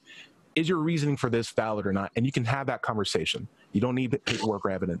about, like, is your reasoning for this valid or not? And you can have that conversation. You don't need paperwork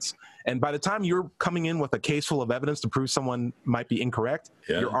or evidence. And by the time you're coming in with a case full of evidence to prove someone might be incorrect,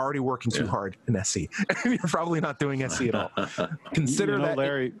 you're already working too hard in SC. You're probably not doing SC at all. Consider that,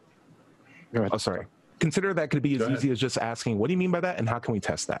 Larry. Consider that could be as easy as just asking, what do you mean by that? And how can we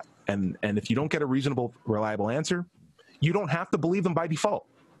test that? And if you don't get a reasonable, reliable answer, you don't have to believe them by default.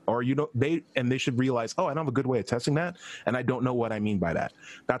 Or they should realize, I don't have a good way of testing that, and I don't know what I mean by that.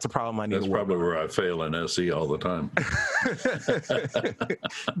 That's a problem I need to work on. That's probably where I fail in SC all the time.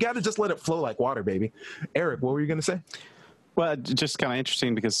 You got to just let it flow like water, baby. Eric, what were you going to say? Well, just kind of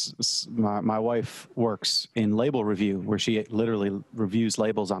interesting, because my wife works in label review, where she literally reviews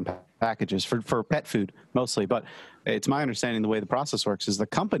labels on packages for pet food mostly. But it's my understanding the way the process works is the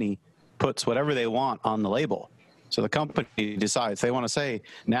company puts whatever they want on the label. So the company decides they want to say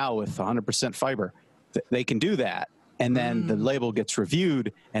now with 100% fiber, they can do that. And then the label gets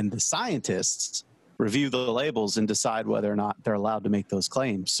reviewed, and the scientists review the labels and decide whether or not they're allowed to make those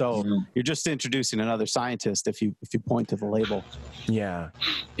claims. So you're just introducing another scientist if you point to the label. Yeah,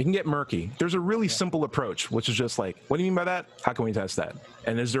 it can get murky. There's a really simple approach, which is just like, what do you mean by that? How can we test that?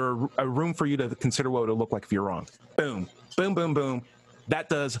 And is there a room for you to consider what it would look like if you're wrong? Boom, boom, boom, boom. That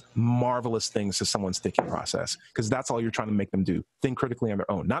does marvelous things to someone's thinking process, because that's all you're trying to make them do. Think critically on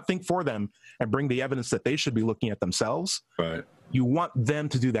their own, not think for them and bring the evidence that they should be looking at themselves. Right. You want them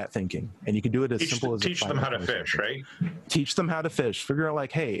to do that thinking, and you can do it as simple as teach them how to fish, right? Teach them how to fish. Figure out,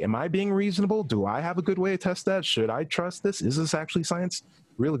 like, hey, am I being reasonable? Do I have a good way to test that? Should I trust this? Is this actually science?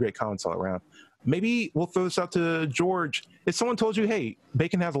 Really great comments all around. Maybe we'll throw this out to George. If someone told you, hey,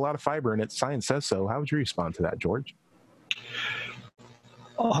 bacon has a lot of fiber in it, science says so, how would you respond to that, George?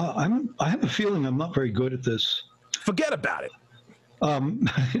 I have a feeling I'm not very good at this. Forget about it.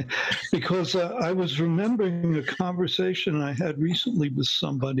 Because I was remembering a conversation I had recently with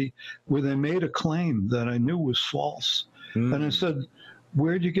somebody where they made a claim that I knew was false. And I said,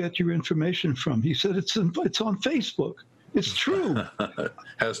 where'd you get your information from? He said, it's on Facebook. It's true.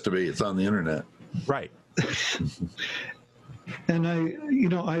 Has to be. It's on the internet. Right. And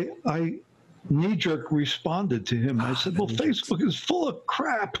I knee-jerk responded to him. I said, well, Facebook is full of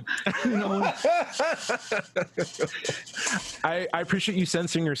crap. I appreciate you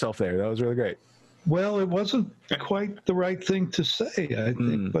censoring yourself there. That was really great. Well, it wasn't quite the right thing to say, I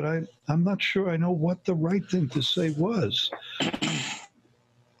think, but I'm not sure I know what the right thing to say was.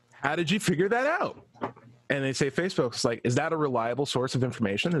 How did you figure that out? And they say Facebook's like, is that a reliable source of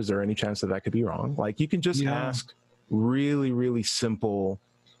information? Is there any chance that could be wrong? Like, you can just ask really, really simple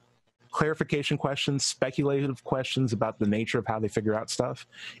clarification questions, speculative questions about the nature of how they figure out stuff.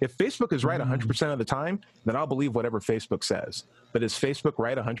 If Facebook is right 100% of the time, then I'll believe whatever Facebook says. But is Facebook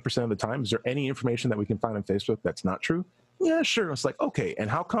right 100% of the time? Is there any information that we can find on Facebook that's not true? Yeah, sure. It's like, okay, and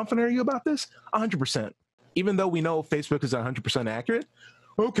how confident are you about this? 100%. Even though we know Facebook is 100% accurate,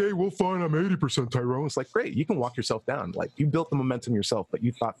 okay, well, fine, I'm 80% Tyrone. It's like, great, you can walk yourself down. Like, you built the momentum yourself, but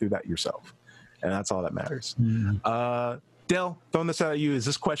you thought through that yourself. And that's all that matters. Dale, throwing this out at you, is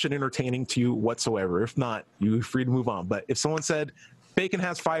this question entertaining to you whatsoever? If not, you're free to move on. But if someone said, bacon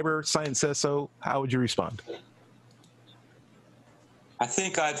has fiber, science says so, how would you respond? I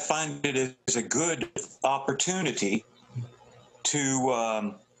think I'd find it as a good opportunity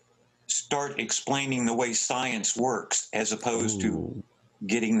to start explaining the way science works, as opposed to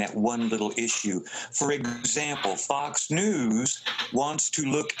getting that one little issue. For example, Fox News wants to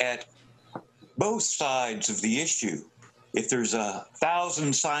look at both sides of the issue. if there's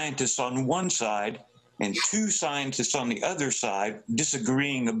 1,000 scientists on one side and 2 scientists on the other side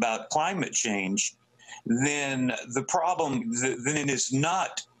disagreeing about climate change, then the problem, then it is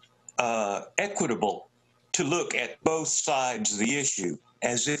not equitable to look at both sides of the issue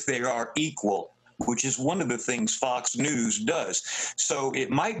as if they are equal, which is one of the things Fox News does. So it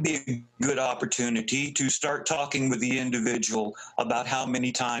might be a good opportunity to start talking with the individual about how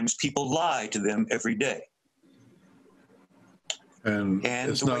many times people lie to them every day. And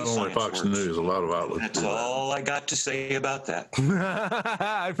it's not only Fox News, a lot of outlets. That's all I got to say about that.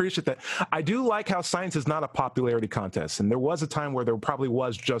 I appreciate that. I do like how science is not a popularity contest. And there was a time where there probably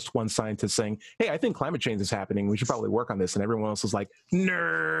was just one scientist saying, hey, I think climate change is happening. We should probably work on this. And everyone else was like,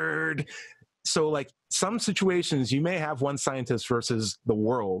 nerd. So like some situations you may have one scientist versus the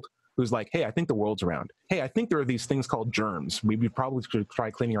world who's like, hey, I think the world's around. Hey, I think there are these things called germs. We probably should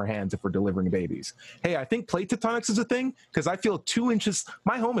try cleaning our hands if we're delivering babies. Hey, I think plate tectonics is a thing because I feel 2 inches,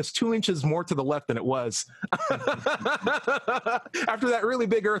 my home is 2 inches more to the left than it was after that really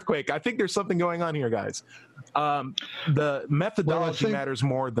big earthquake. I think there's something going on here, guys. The methodology matters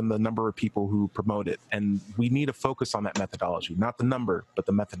more than the number of people who promote it. And we need to focus on that methodology, not the number, but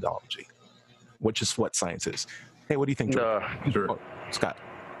the methodology, which is what science is. Hey, what do you think, George? Sure. Oh, Scott.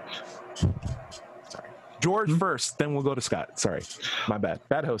 Sorry. George first, then we'll go to Scott. Sorry. My bad.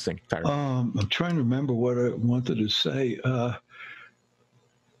 Bad hosting. Sorry. I'm trying to remember what I wanted to say.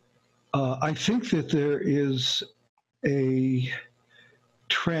 I think that there is a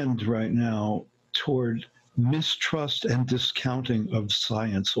trend right now toward mistrust and discounting of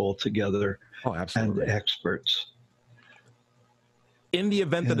science altogether. Oh, absolutely. And experts. In the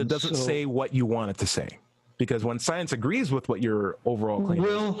event that it doesn't say what you want it to say. Because when science agrees with what your overall claim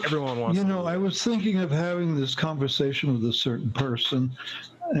is, everyone wants to. I was thinking of having this conversation with a certain person,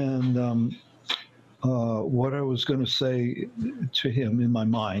 and what I was going to say to him in my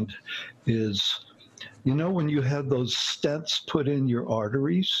mind is, when you had those stents put in your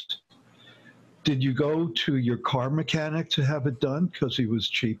arteries, did you go to your car mechanic to have it done because he was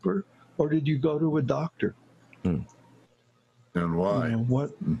cheaper, or did you go to a doctor? And why?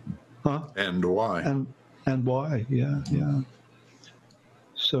 What? Huh? And why? And why? Yeah.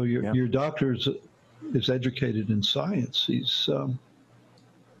 So your doctor is educated in science. He's,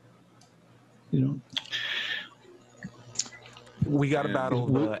 We got to battle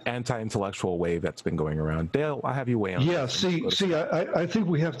the anti-intellectual wave that's been going around. Dale, I have you weigh on. Yeah. I think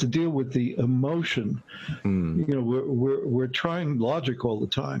we have to deal with the emotion. We're trying logic all the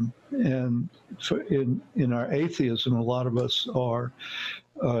time, and in our atheism, a lot of us are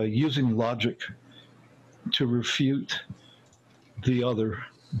using logic to refute the other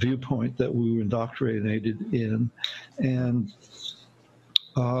viewpoint that we were indoctrinated in. And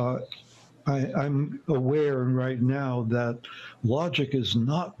I'm aware right now that logic is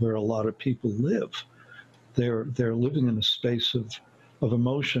not where a lot of people live. They're living in a space of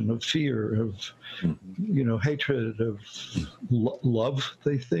emotion, of fear, of hatred, of love,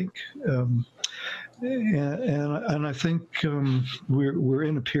 they think. And I think we're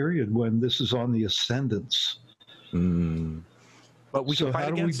in a period when this is on the ascendance. But so how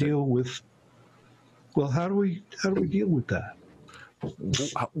do we deal with? Well, how do we deal with that?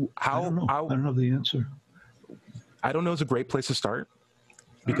 I don't know the answer. I don't know is a great place to start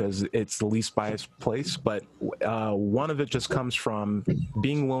because it's the least biased place. But one of it just comes from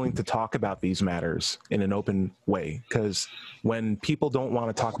being willing to talk about these matters in an open way. Because when people don't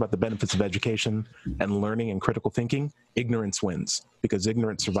want to talk about the benefits of education and learning and critical thinking, ignorance wins because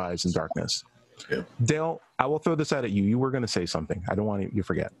ignorance survives in darkness. Yeah. Dale, I will throw this out at you. You were going to say something. I don't want you to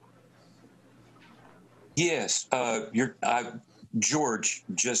forget. Yes, George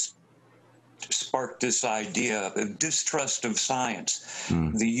just sparked this idea of distrust of science.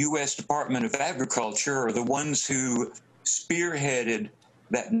 The U.S. Department of Agriculture are the ones who spearheaded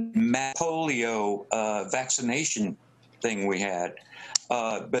that polio vaccination thing we had.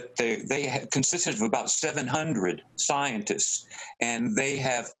 But they had consisted of about 700 scientists, and they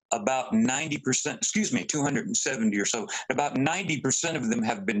have about 90%, 270 or so, about 90% of them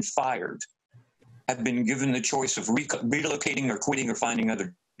have been fired, have been given the choice of relocating or quitting or finding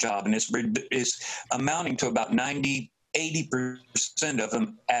another job. And it's amounting to about 80% of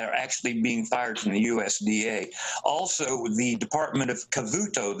them are actually being fired from the USDA. Also, the Department of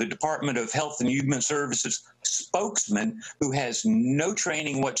Cavuto, the Department of Health and Human Services spokesman, who has no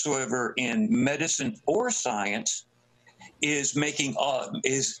training whatsoever in medicine or science, is making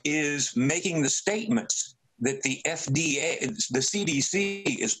the statements that the FDA, the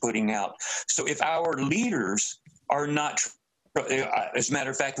CDC is putting out. So if our leaders are not, as a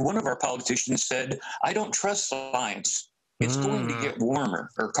matter of fact, one of our politicians said, I don't trust science. It's going to get warmer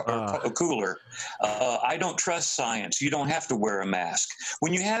or cooler. I don't trust science. You don't have to wear a mask.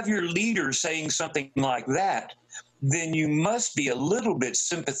 When you have your leader saying something like that, then you must be a little bit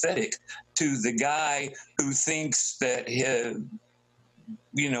sympathetic to the guy who thinks that,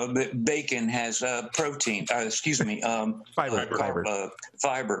 that bacon has protein. Fiber.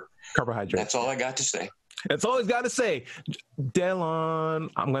 Carbohydrate. That's all I got to say. That's all he's got to say.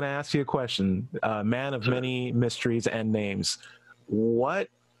 Delon, I'm going to ask you a question. Man of many mysteries and names. What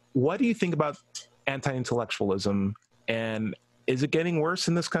do you think about anti-intellectualism, and is it getting worse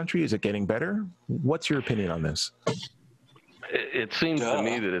in this country? Is it getting better? What's your opinion on this? It seems to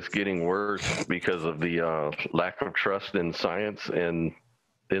me that it's getting worse because of the lack of trust in science and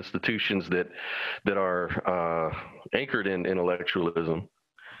institutions that are anchored in intellectualism.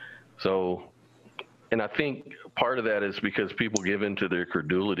 So, and I think part of that is because people give into their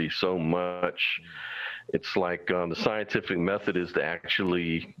credulity so much. It's like the scientific method is to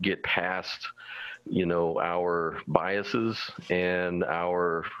actually get past, our biases and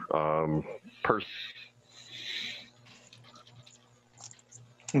our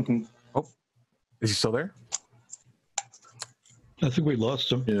Oh, is he still there? I think we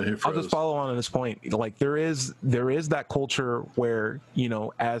lost him. Yeah, I'll just follow on this point. Like there is that culture where,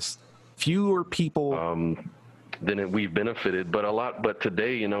 as fewer people then we've benefited, but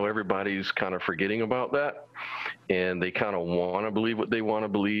today, everybody's kind of forgetting about that, and they kind of want to believe what they want to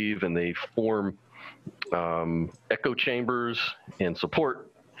believe, and they form echo chambers and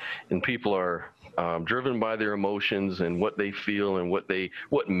support, and people are driven by their emotions and what they feel and what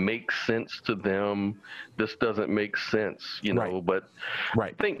makes sense to them. This doesn't make sense, Right. But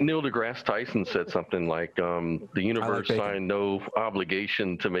Right. I think Neil deGrasse Tyson said something like, the universe signed no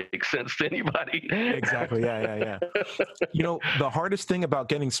obligation to make sense to anybody. Exactly. Yeah. The hardest thing about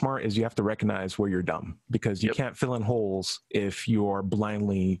getting smart is you have to recognize where you're dumb, because you can't fill in holes if you're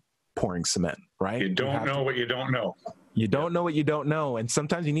blindly pouring cement, right? You don't know what you don't know. You don't know what you don't know. And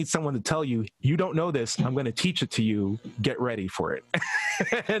sometimes you need someone to tell you, you don't know this. I'm going to teach it to you. Get ready for it.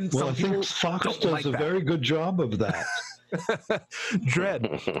 And well, I think Fox does a very good job of that.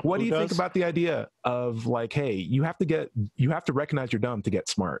 Dread, what do you think about the idea of like, hey, you have to recognize you're dumb to get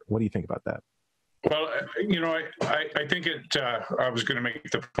smart? What do you think about that? Well, I think I was going to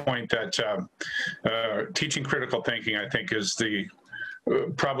make the point that teaching critical thinking, I think, is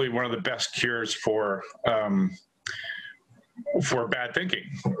probably one of the best cures for bad thinking,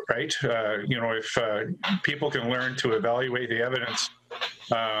 right? If people can learn to evaluate the evidence,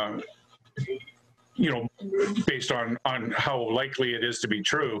 based on how likely it is to be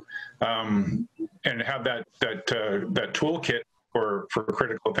true, and have that toolkit for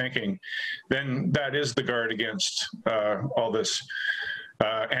critical thinking, then that is the guard against all this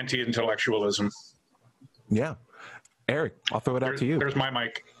anti-intellectualism. Yeah. Eric, I'll throw it out to you. There's my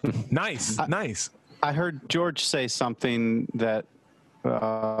mic. Nice. I heard George say something that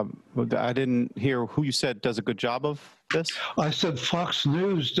I didn't hear. Who you said does a good job of this? I said Fox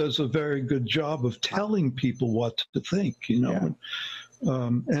News does a very good job of telling people what to think, Yeah.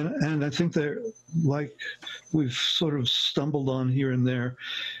 And I think they're, like we've sort of stumbled on here and there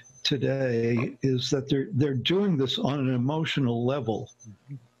today, is that they're doing this on an emotional level.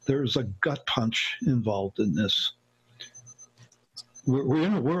 There's a gut punch involved in this. We're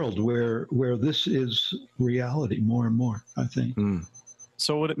in a world where this is reality more and more, I think.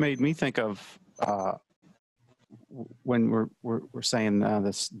 So what it made me think of when we're saying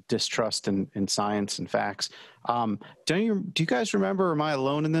this distrust in science and facts. Do you guys remember, or am I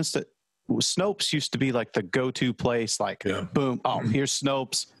alone in this, that Snopes used to be like the go-to place, like boom, here's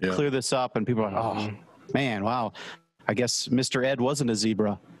Snopes, clear this up, and people are like, oh man, wow, I guess Mr. Ed wasn't a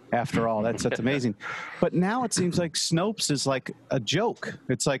zebra after all. That's amazing. But now it seems like Snopes is like a joke.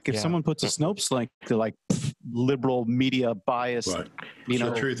 It's like if someone puts a Snopes link, they're like liberal media bias. Right.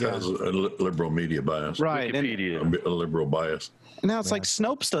 The truth has a liberal media bias. Right. A liberal bias. And now it's like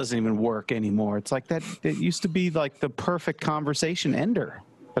Snopes doesn't even work anymore. It's like that. It used to be like the perfect conversation ender,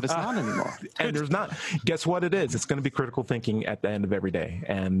 but it's not anymore. And there's not. Guess what it is? It's going to be critical thinking at the end of every day.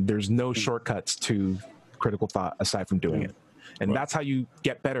 And there's no shortcuts to critical thought aside from doing it. And that's how you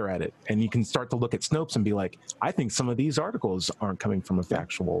get better at it. And you can start to look at Snopes and be like, I think some of these articles aren't coming from a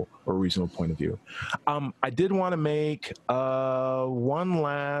factual or reasonable point of view. I did want to make one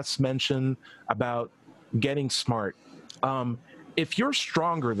last mention about getting smart. If you're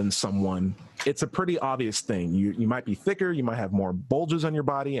stronger than someone, it's a pretty obvious thing. You might be thicker, you might have more bulges on your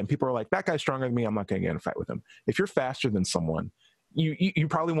body, and people are like, that guy's stronger than me, I'm not going to get in a fight with him. If you're faster than someone, you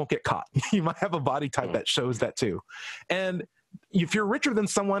probably won't get caught. You might have a body type that shows that too. And if you're richer than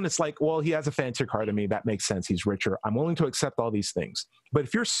someone, it's like, well, he has a fancier car than me. That makes sense. He's richer. I'm willing to accept all these things. But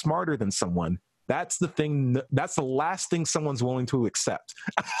if you're smarter than someone, that's the thing. That's the last thing someone's willing to accept.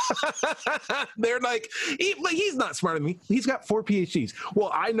 They're like, he's not smarter than me. He's got 4 PhDs.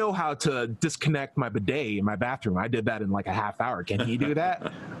 Well, I know how to disconnect my bidet in my bathroom. I did that in like a half hour. Can he do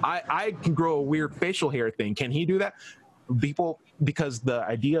that? I can grow a weird facial hair thing. Can he do that? People, because the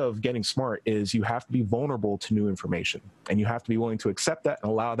idea of getting smart is you have to be vulnerable to new information, and you have to be willing to accept that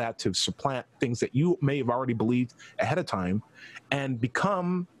and allow that to supplant things that you may have already believed ahead of time, and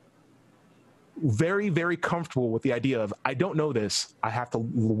become very, very comfortable with the idea of, I don't know this, I have to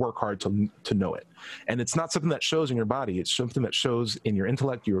work hard to know it. And it's not something that shows in your body, it's something that shows in your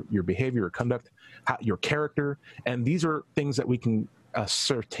intellect, your behavior, your conduct, your character. And these are things that we can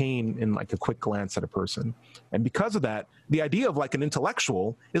ascertain in like a quick glance at a person. And because of that, the idea of like an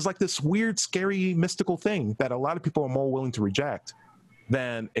intellectual is like this weird, scary, mystical thing that a lot of people are more willing to reject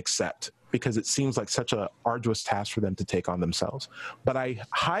than accept, because it seems like such a arduous task for them to take on themselves. But I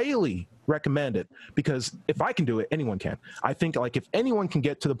highly recommend it, because if I can do it, anyone can. I think like if anyone can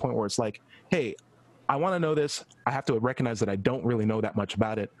get to the point where it's like, hey, I want to know this, I have to recognize that I don't really know that much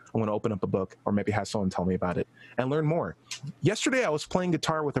about it. I want to open up a book, or maybe have someone tell me about it and learn more. Yesterday, I was playing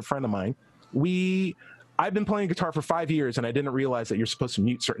guitar with a friend of mine. I've been playing guitar for 5 years, and I didn't realize that you're supposed to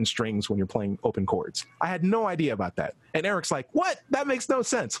mute certain strings when you're playing open chords. I had no idea about that. And Eric's like, what? That makes no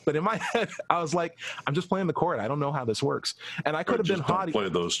sense. But in my head, I was like, I'm just playing the chord. I don't know how this works. And I could have been haughty. Play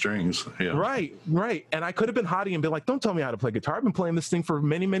those strings. Yeah. Right. And I could have been haughty and been like, don't tell me how to play guitar. I've been playing this thing for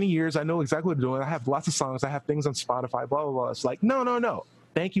many, many years. I know exactly what I'm doing. I have lots of songs. I have things on Spotify, blah, blah, blah. It's like, no.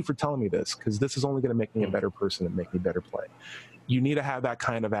 Thank you for telling me this, because this is only going to make me a better person and make me better play. You need to have that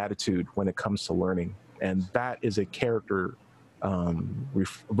kind of attitude when it comes to learning. And that is a character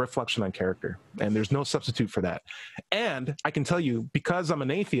reflection on character. And there's no substitute for that. And I can tell you, because I'm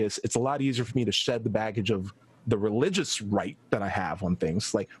an atheist, it's a lot easier for me to shed the baggage of the religious right that I have on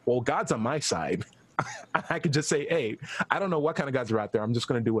things. Like, well, God's on my side. I could just say, hey, I don't know what kind of gods are out there. I'm just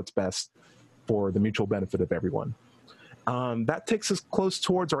going to do what's best for the mutual benefit of everyone. That takes us close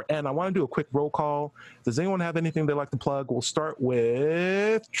towards our end. I want to do a quick roll call. Does anyone have anything they'd like to plug? We'll start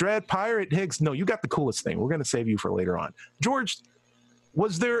with Dread Pirate Higgs. No, you got the coolest thing. We're going to save you for later on. George,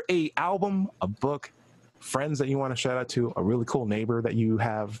 was there a album, a book, friends that you want to shout out to, a really cool neighbor that you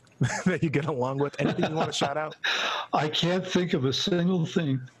have that you get along with? Anything you want to shout out? I can't think of a single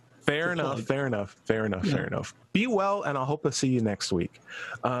thing. Fair enough. Be well, and I'll hope to see you next week.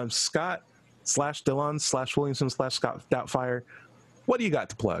 Scott /Dillon /Williamson /Scott Doubtfire, what do you got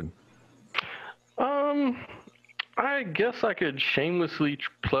to plug? I guess I could shamelessly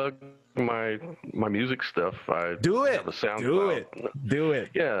plug my music stuff. I do it. Have a SoundCloud. Do it.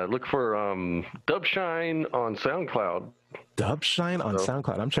 Yeah, look for Dubshine on SoundCloud. Dubshine on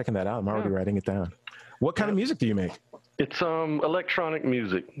SoundCloud. I'm checking that out. I'm already writing it down. What kind of music do you make? It's electronic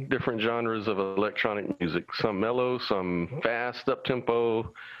music, different genres of electronic music. Some mellow, some fast, up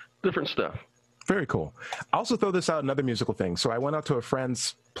tempo, different stuff. Very cool. I also throw this out, another musical thing. So I went out to a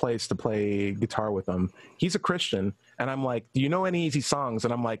friend's place to play guitar with him. He's a Christian, and I'm like, do you know any easy songs?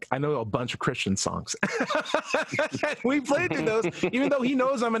 And I'm like, I know a bunch of Christian songs. We played through those, even though he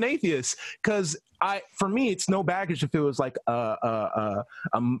knows I'm an atheist. Because for me, it's no baggage if it was like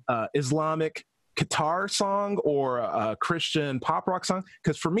Islamic guitar song or a Christian pop rock song.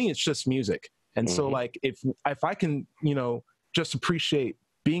 Because for me, it's just music. And so like if I can, just appreciate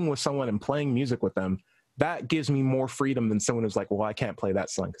being with someone and playing music with them, that gives me more freedom than someone who's like, well, I can't play that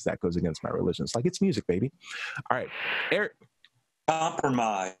song because that goes against my religion. It's like, it's music, baby. All right, Eric.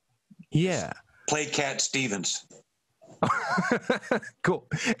 Compromise. Yeah. Play Cat Stevens. Cool.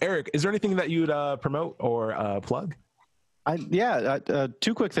 Eric, is there anything that you'd promote or plug?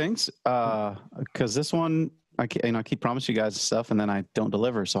 Two quick things. Because this one, I keep promising you guys stuff and then I don't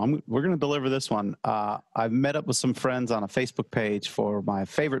deliver. So we're going to deliver this one. I've met up with some friends on a Facebook page for my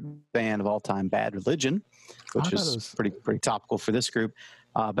favorite band of all time, Bad Religion, which is pretty topical for this group.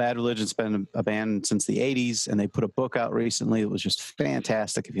 Bad Religion's been a band since the 80s, and they put a book out recently. It was just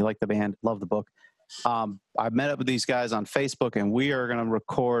fantastic. If you like the band, love the book. I met up with these guys on Facebook, and we are going to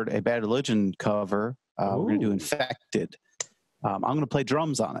record a Bad Religion cover. We're going to do Infected. I'm going to play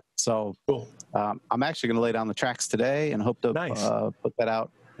drums on it. So I'm actually going to lay down the tracks today and hope to put that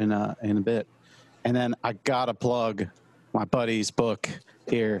out in a bit. And then I got to plug my buddy's book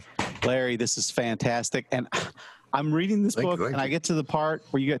here. Larry, this is fantastic. And I'm reading this book, and I get to the part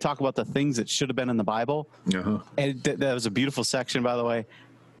where you talk about the things that should have been in the Bible. And that was a beautiful section, by the way.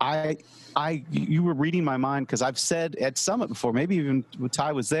 You were reading my mind, because I've said at Summit before, maybe even when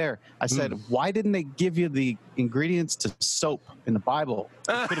Ty was there, I said, why didn't they give you the ingredients to soap in the Bible?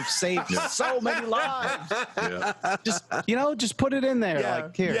 It could have saved so many lives. Yeah. Just put it in there. Yeah,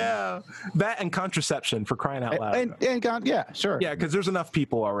 like, here. yeah. That and contraception, for crying out loud. Yeah, sure. Yeah, because there's enough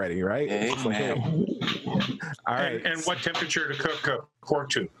people already, right? Amen. All right. And what temperature to cook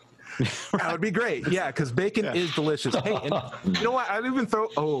pork to? That would be great. Yeah, because bacon is delicious. Hey, and you know what? I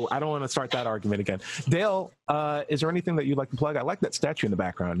don't want to start that argument again. Dale, is there anything that you'd like to plug? I like that statue in the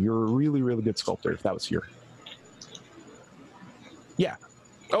background. You're a really, really good sculptor, if that was here. Yeah.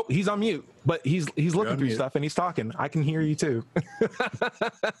 Oh, he's on mute, but he's looking through stuff and he's talking. I can hear you too.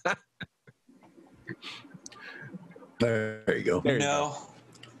 There you go. There you go.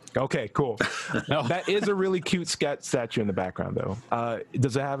 Okay, cool. No. That is a really cute statue in the background, though.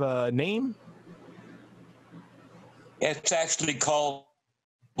 Does it have a name? It's actually called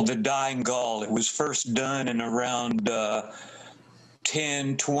the Dying Gaul. It was first done in around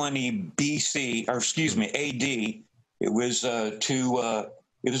 1020 BC, or excuse me, AD. It was it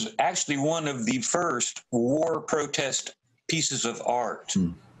was actually one of the first war protest pieces of art.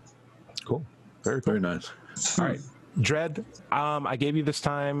 Cool. Very cool. Very nice. All right. Dread, I gave you this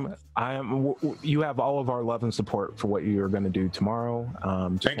time. You have all of our love and support for what you're going to do tomorrow.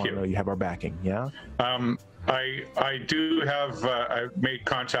 Just want to know you have our backing. Yeah. I do have I've made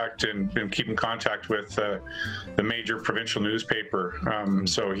contact and been keeping contact with the major provincial newspaper.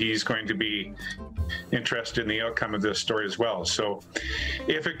 So he's going to be interested in the outcome of this story as well. So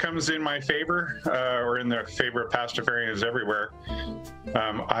if it comes in my favor or in the favor of Pastafarians everywhere,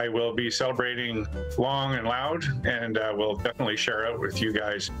 I will be celebrating long and loud, and we'll definitely share out with you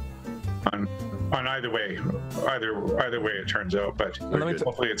guys on either way it turns out, but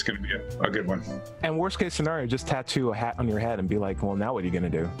hopefully it's going to be a good one. And worst case scenario, just tattoo a hat on your head and be like, well, now what are you going to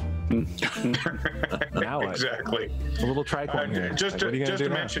do? Now what? Exactly. A little tricorn here. Just to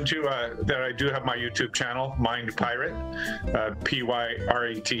mention too that I do have my YouTube channel, Mind Pirate,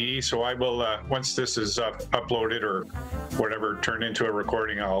 Pyrate. So I will once this is uploaded or whatever turned into a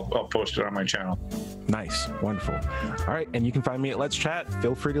recording, I'll post it on my channel. Nice, wonderful. All right, and you can find me at Let's Chat.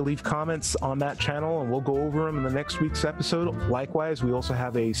 Feel free to leave comments on that channel, and we'll go over them in the next week's episode. Likewise, we also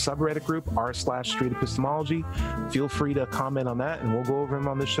have a subreddit group, r/Street Epistemology. Feel free to comment on that, and we'll go over them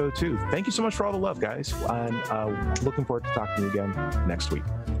on this show too. Thank you so much for all the love, guys, and looking forward to talking to you again next week.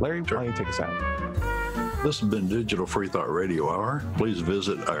 Larry, why don't you take us out? This has been Digital Free Thought Radio Hour. Please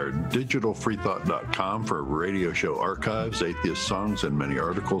visit our digitalfreethought.com for radio show archives, atheist songs, and many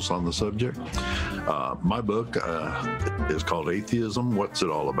articles on the subject. My book is called Atheism, What's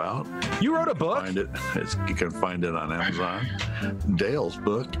It All About? You wrote a book? You can find it on Amazon. Dale's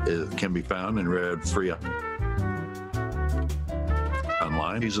book can be found and read free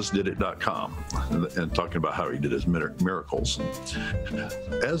online, JesusDidIt.com, and talking about how he did his miracles.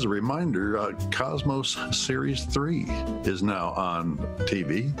 As a reminder, Cosmos Series 3 is now on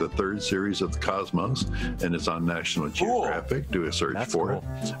TV, the third series of the Cosmos, and it's on National Geographic. Do a search for it.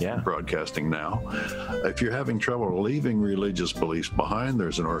 Yeah. Broadcasting now. If you're having trouble leaving religious beliefs behind,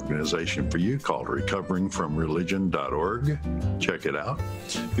 there's an organization for you called recoveringfromreligion.org. Check it out.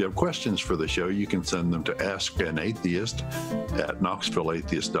 If you have questions for the show, you can send them to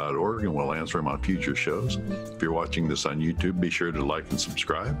AskAnAtheist@KnoxvilleAtheist.org, and we'll answer them on future shows. If you're watching this on YouTube, be sure to like and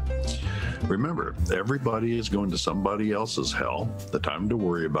subscribe. Remember, everybody is going to somebody else's hell. The time to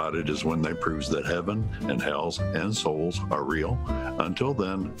worry about it is when they prove that heaven and hells and souls are real. Until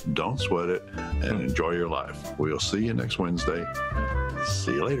then, don't sweat it and enjoy your life. We'll see you next Wednesday.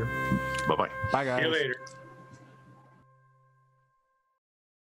 See you later. Bye-bye. Bye, guys. See you later.